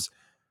 subs.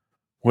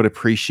 Would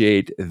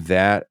appreciate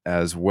that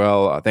as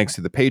well. Thanks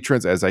to the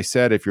patrons. As I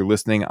said, if you're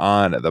listening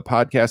on the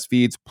podcast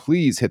feeds,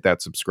 please hit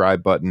that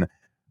subscribe button.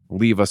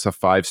 Leave us a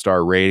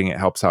 5-star rating. It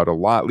helps out a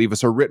lot. Leave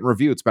us a written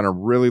review. It's been a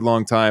really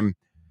long time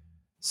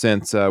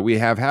since we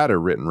have had a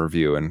written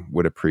review and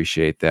would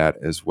appreciate that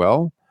as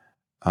well.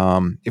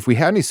 If we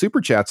had any super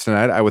chats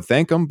tonight, I would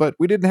thank them, but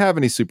we didn't have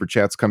any super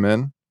chats come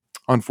in,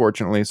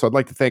 unfortunately. So I'd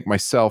like to thank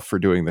myself for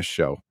doing this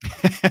show.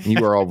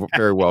 You are all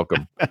very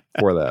welcome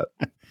for that.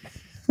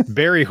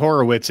 Barry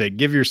Horowitz,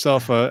 give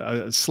yourself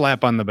a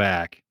slap on the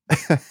back.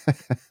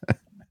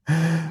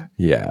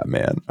 Yeah,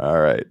 man.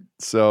 All right.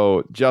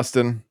 So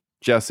Justin,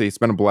 Jesse, it's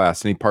been a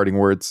blast. Any parting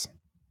words?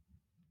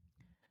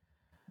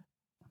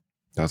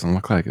 Doesn't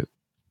look like it.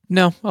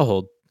 No, I'll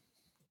hold.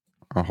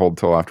 I'll hold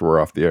till after we're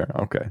off the air.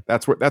 Okay.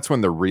 That's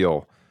when the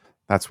real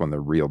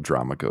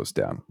drama goes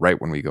down, right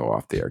when we go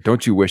off the air.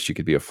 Don't you wish you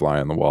could be a fly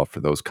on the wall for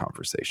those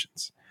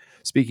conversations?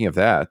 Speaking of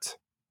that,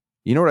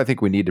 you know what I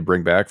think we need to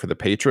bring back for the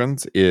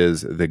patrons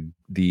is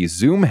the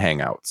Zoom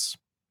hangouts.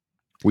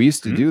 We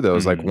used to do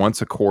those like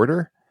once a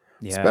quarter.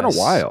 Yes. It's been a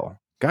while.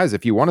 Guys,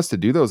 if you want us to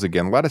do those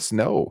again, let us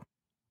know.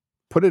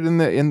 Put it in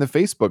the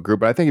Facebook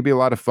group. But I think it'd be a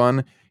lot of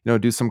fun,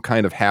 do some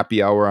kind of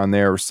happy hour on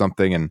there or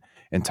something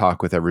and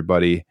talk with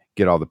everybody,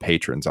 get all the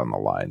patrons on the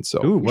line.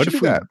 So what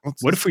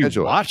if we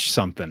watch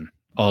something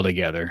all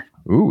together?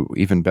 Ooh,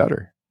 even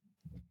better.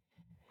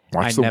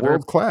 Watch the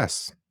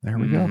World-Class. There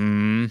we go.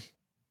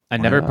 I Why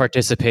never not?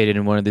 participated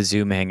in one of the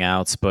Zoom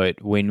hangouts,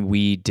 but when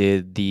we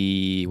did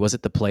was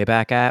it the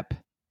playback app?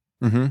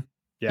 Mm-hmm.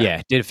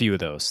 Yeah, did a few of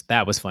those.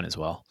 That was fun as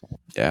well.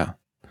 Yeah,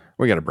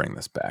 we got to bring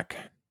this back.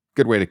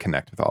 Good way to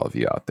connect with all of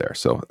you out there.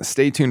 So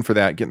stay tuned for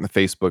that. Get in the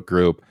Facebook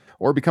group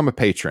or become a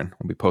patron.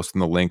 We'll be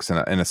posting the links and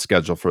a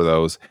schedule for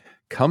those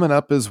coming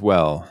up as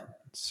well.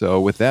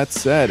 So with that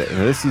said,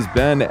 this has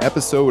been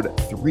episode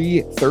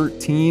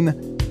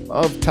 313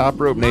 of Top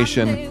Rope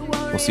Nation.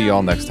 We'll see you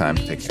all next time.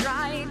 Take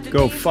care.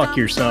 Go fuck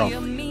yourself.